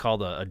 It's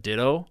called a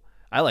Ditto.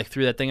 I like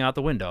threw that thing out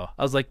the window.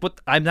 I was like, "What?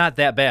 I'm not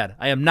that bad.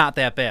 I am not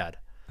that bad."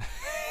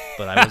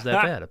 But I was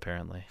that bad,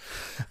 apparently.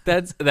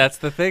 That's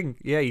the thing.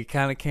 Yeah, you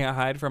kind of can't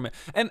hide from it.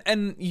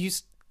 And you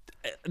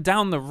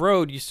down the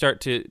road, you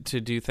start to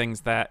do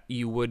things that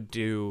you would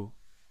do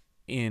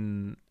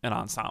in an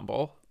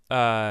ensemble.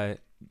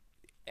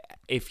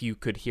 If you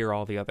could hear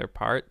all the other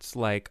parts,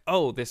 like,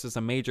 oh, this is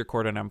a major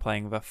chord and I'm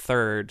playing the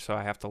third, so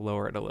I have to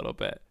lower it a little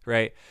bit,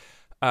 right?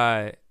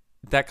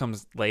 That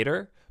comes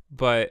later,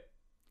 but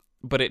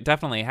it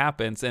definitely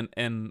happens,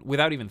 and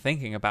without even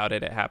thinking about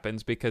it, it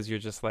happens because you're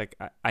just like,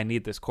 I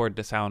need this chord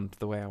to sound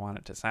the way I want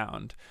it to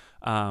sound.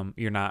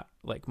 You're not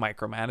like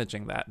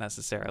micromanaging that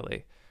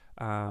necessarily.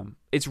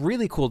 It's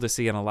really cool to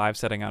see in a live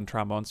setting on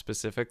trombone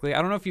specifically.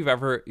 I don't know if you've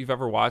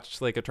ever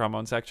watched like a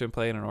trombone section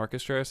play in an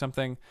orchestra or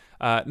something.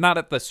 Not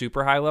at the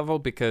super high level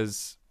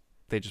because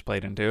they just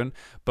played in tune,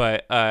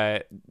 but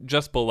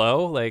just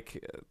below,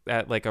 like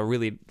at like a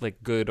really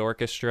like good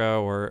orchestra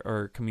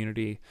or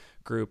community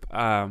group.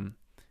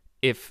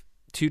 If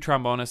two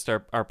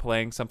trombonists are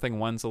playing something,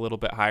 one's a little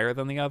bit higher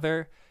than the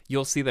other,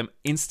 you'll see them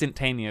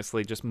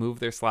instantaneously just move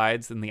their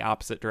slides in the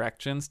opposite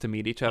directions to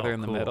meet each other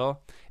in the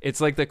middle.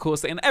 It's like the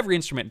coolest thing. And every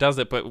instrument does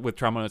it, but with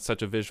trombone, it's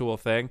such a visual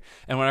thing.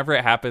 And whenever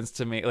it happens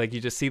to me, like you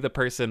just see the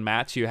person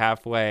match you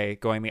halfway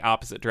going the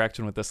opposite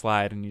direction with the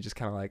slide. And you just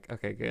kind of like,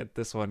 okay, good.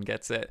 This one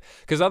gets it.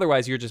 Because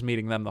otherwise you're just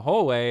meeting them the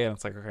whole way. And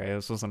it's like, okay,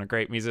 this wasn't a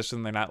great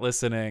musician. They're not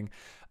listening.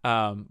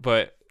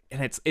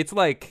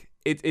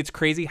 It's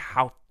crazy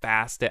how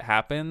fast it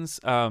happens.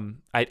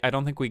 I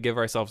don't think we give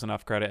ourselves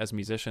enough credit as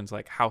musicians,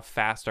 like how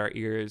fast our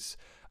ears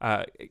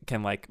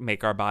can like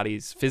make our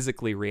bodies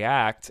physically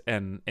react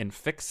and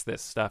fix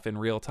this stuff in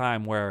real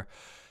time, where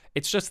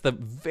it's just the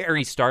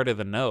very start of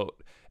the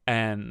note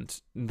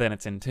and then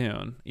it's in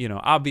tune. You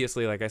know,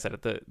 obviously, like I said,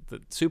 at the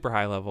super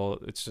high level,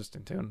 it's just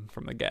in tune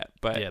from the get.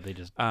 But yeah,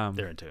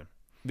 they're in tune.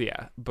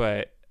 Yeah,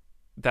 but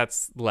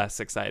that's less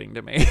exciting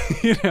to me,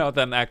 you know,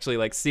 than actually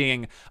like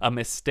seeing a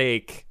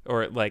mistake,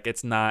 or like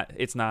it's not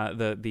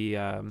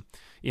the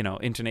you know,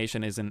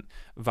 intonation isn't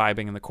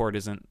vibing and the chord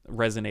isn't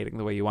resonating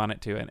the way you want it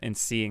to, and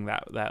seeing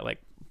that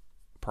like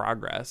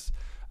progress,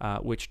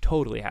 which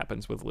totally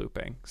happens with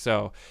looping.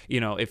 So, you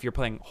know, if you're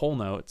playing whole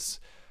notes,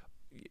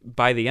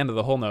 by the end of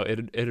the whole note,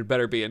 it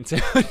better be in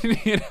tune,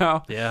 you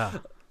know? Yeah.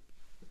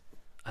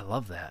 I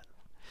love that.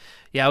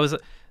 Yeah,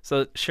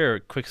 So sure,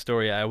 quick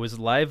story. I was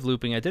live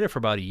looping. I did it for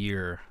about a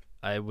year.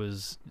 There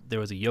was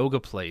a yoga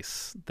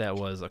place that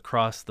was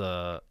across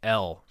the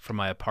L from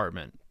my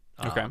apartment.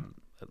 Okay.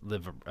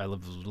 I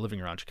live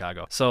living around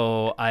Chicago.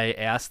 So I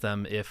asked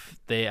them if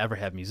they ever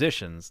have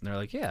musicians, and they're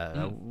like,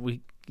 yeah,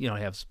 we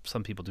have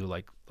some people do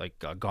like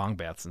gong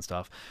baths and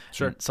stuff.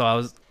 Sure. And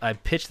so I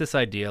pitched this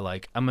idea,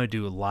 like I'm gonna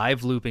do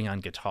live looping on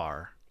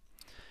guitar,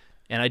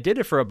 and I did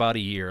it for about a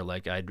year.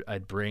 Like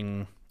I'd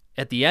bring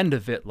at the end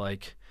of it,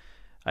 like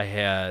I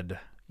had,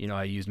 you know,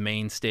 I used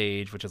Main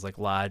Stage, which is like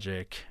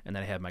Logic, and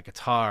then I had my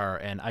guitar,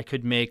 and I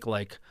could make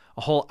like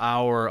a whole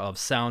hour of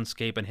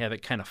soundscape and have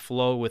it kind of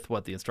flow with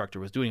what the instructor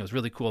was doing. It was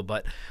really cool.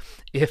 But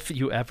if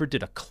you ever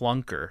did a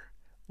clunker,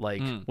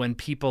 like when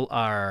people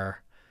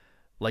are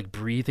like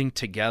breathing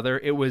together,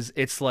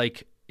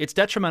 it's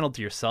detrimental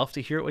to yourself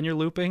to hear it when you're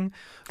looping,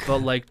 but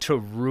like to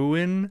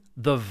ruin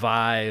the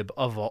vibe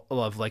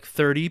of like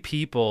 30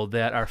 people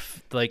that are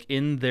like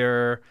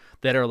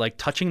that are like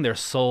touching their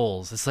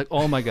souls. It's like,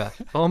 oh my gosh.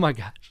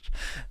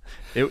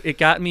 It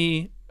got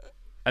me.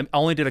 I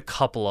only did a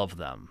couple of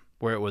them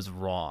where it was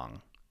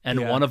wrong.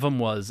 And one of them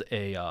was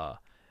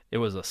it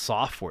was a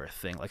software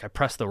thing. Like I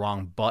pressed the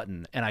wrong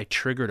button and I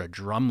triggered a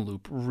drum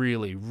loop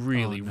really,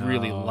 really,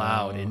 really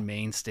loud in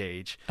Main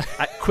Stage.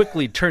 I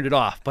quickly turned it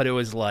off, but it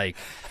was like,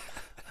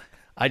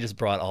 I just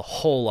brought a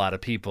whole lot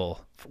of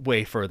people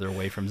way further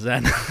away from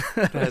Zen.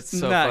 That's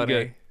so not funny.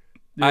 Good.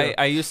 Yeah.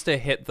 I used to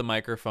hit the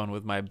microphone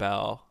with my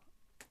bell,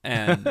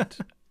 and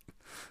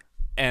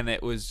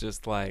it was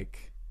just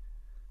like,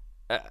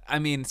 I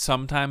mean,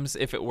 sometimes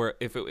if it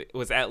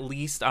was at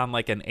least on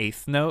like an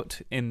eighth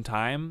note in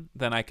time,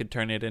 then I could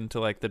turn it into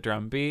like the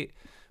drum beat.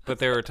 But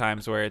there were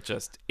times where it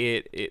just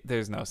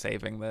there's no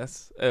saving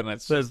this, and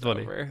it's just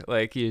over.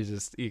 Like you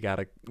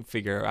gotta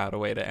figure out a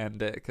way to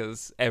end it,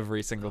 because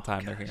every single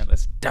time they're hearing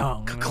this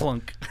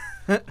clunk.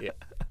 Yeah.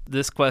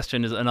 This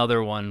question is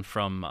another one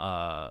from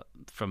a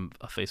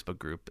Facebook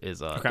group. It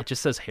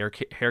just says hair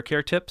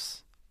care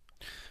tips.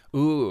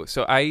 Ooh,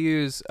 so I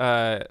use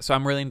so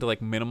I'm really into like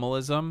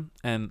minimalism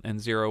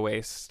and zero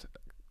waste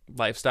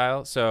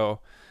lifestyle. So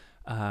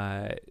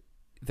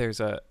there's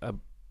a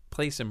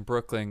place in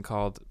Brooklyn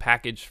called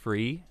Package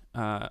Free,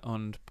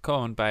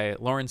 co-owned by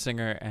Lauren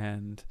Singer,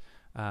 and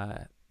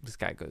this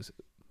guy goes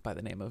by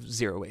the name of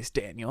Zero Waste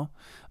Daniel.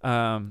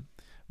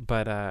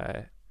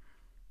 But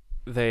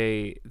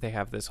they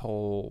have this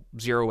whole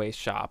zero waste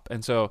shop,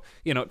 and so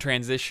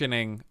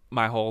transitioning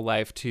my whole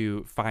life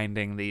to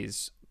finding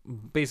these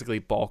basically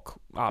bulk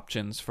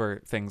options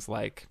for things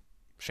like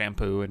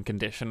shampoo and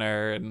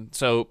conditioner and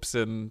soaps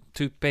and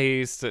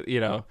toothpaste,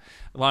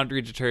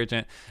 laundry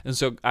detergent. And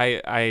so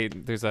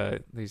there's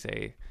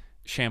a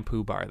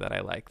shampoo bar that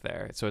I like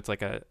there. So it's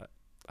like a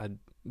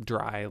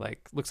dry,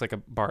 like, looks like a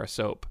bar of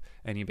soap,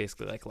 and you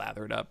basically like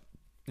lather it up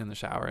in the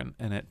shower,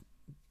 and it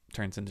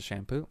turns into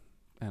shampoo.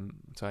 And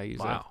so I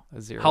use a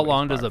zero. How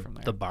long does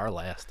the bar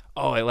last?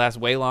 Oh, it lasts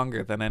way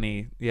longer than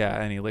any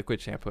liquid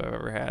shampoo I've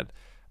ever had.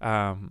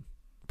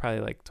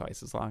 Probably like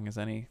twice as long as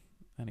any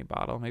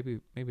bottle,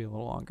 maybe a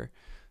little longer.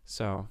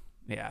 So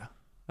yeah,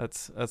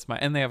 that's my,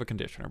 and they have a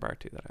conditioner bar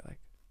too that I like.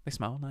 They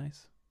smell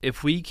nice.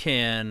 If we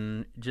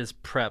can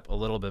just prep a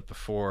little bit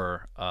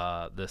before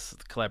this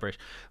collaboration,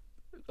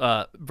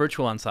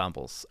 virtual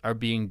ensembles are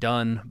being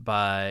done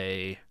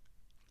by,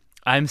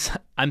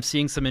 I'm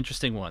seeing some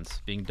interesting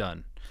ones being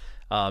done.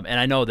 And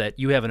I know that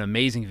you have an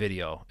amazing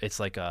video. It's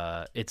like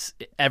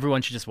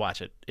everyone should just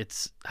watch it.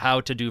 It's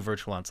how to do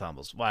virtual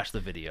ensembles. Watch the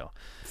video.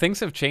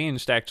 Things have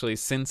changed actually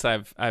since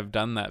I've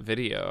done that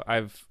video.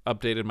 I've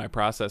updated my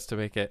process to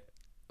make it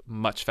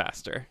much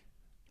faster.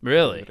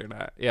 Really? Believe it or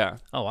not. Yeah.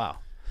 Oh wow.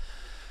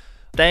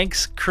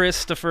 Thanks,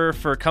 Christopher,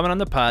 for coming on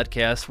the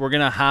podcast. We're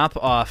gonna hop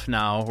off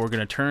now. We're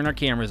gonna turn our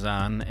cameras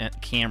on. We're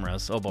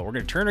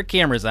gonna turn our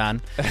cameras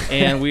on,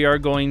 and we are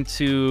going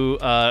to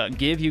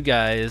give you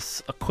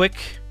guys a quick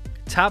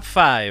top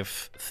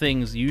 5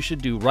 things you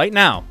should do right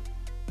now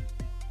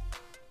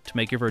to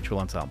make your virtual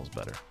ensembles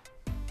better.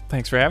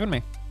 Thanks for having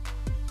me.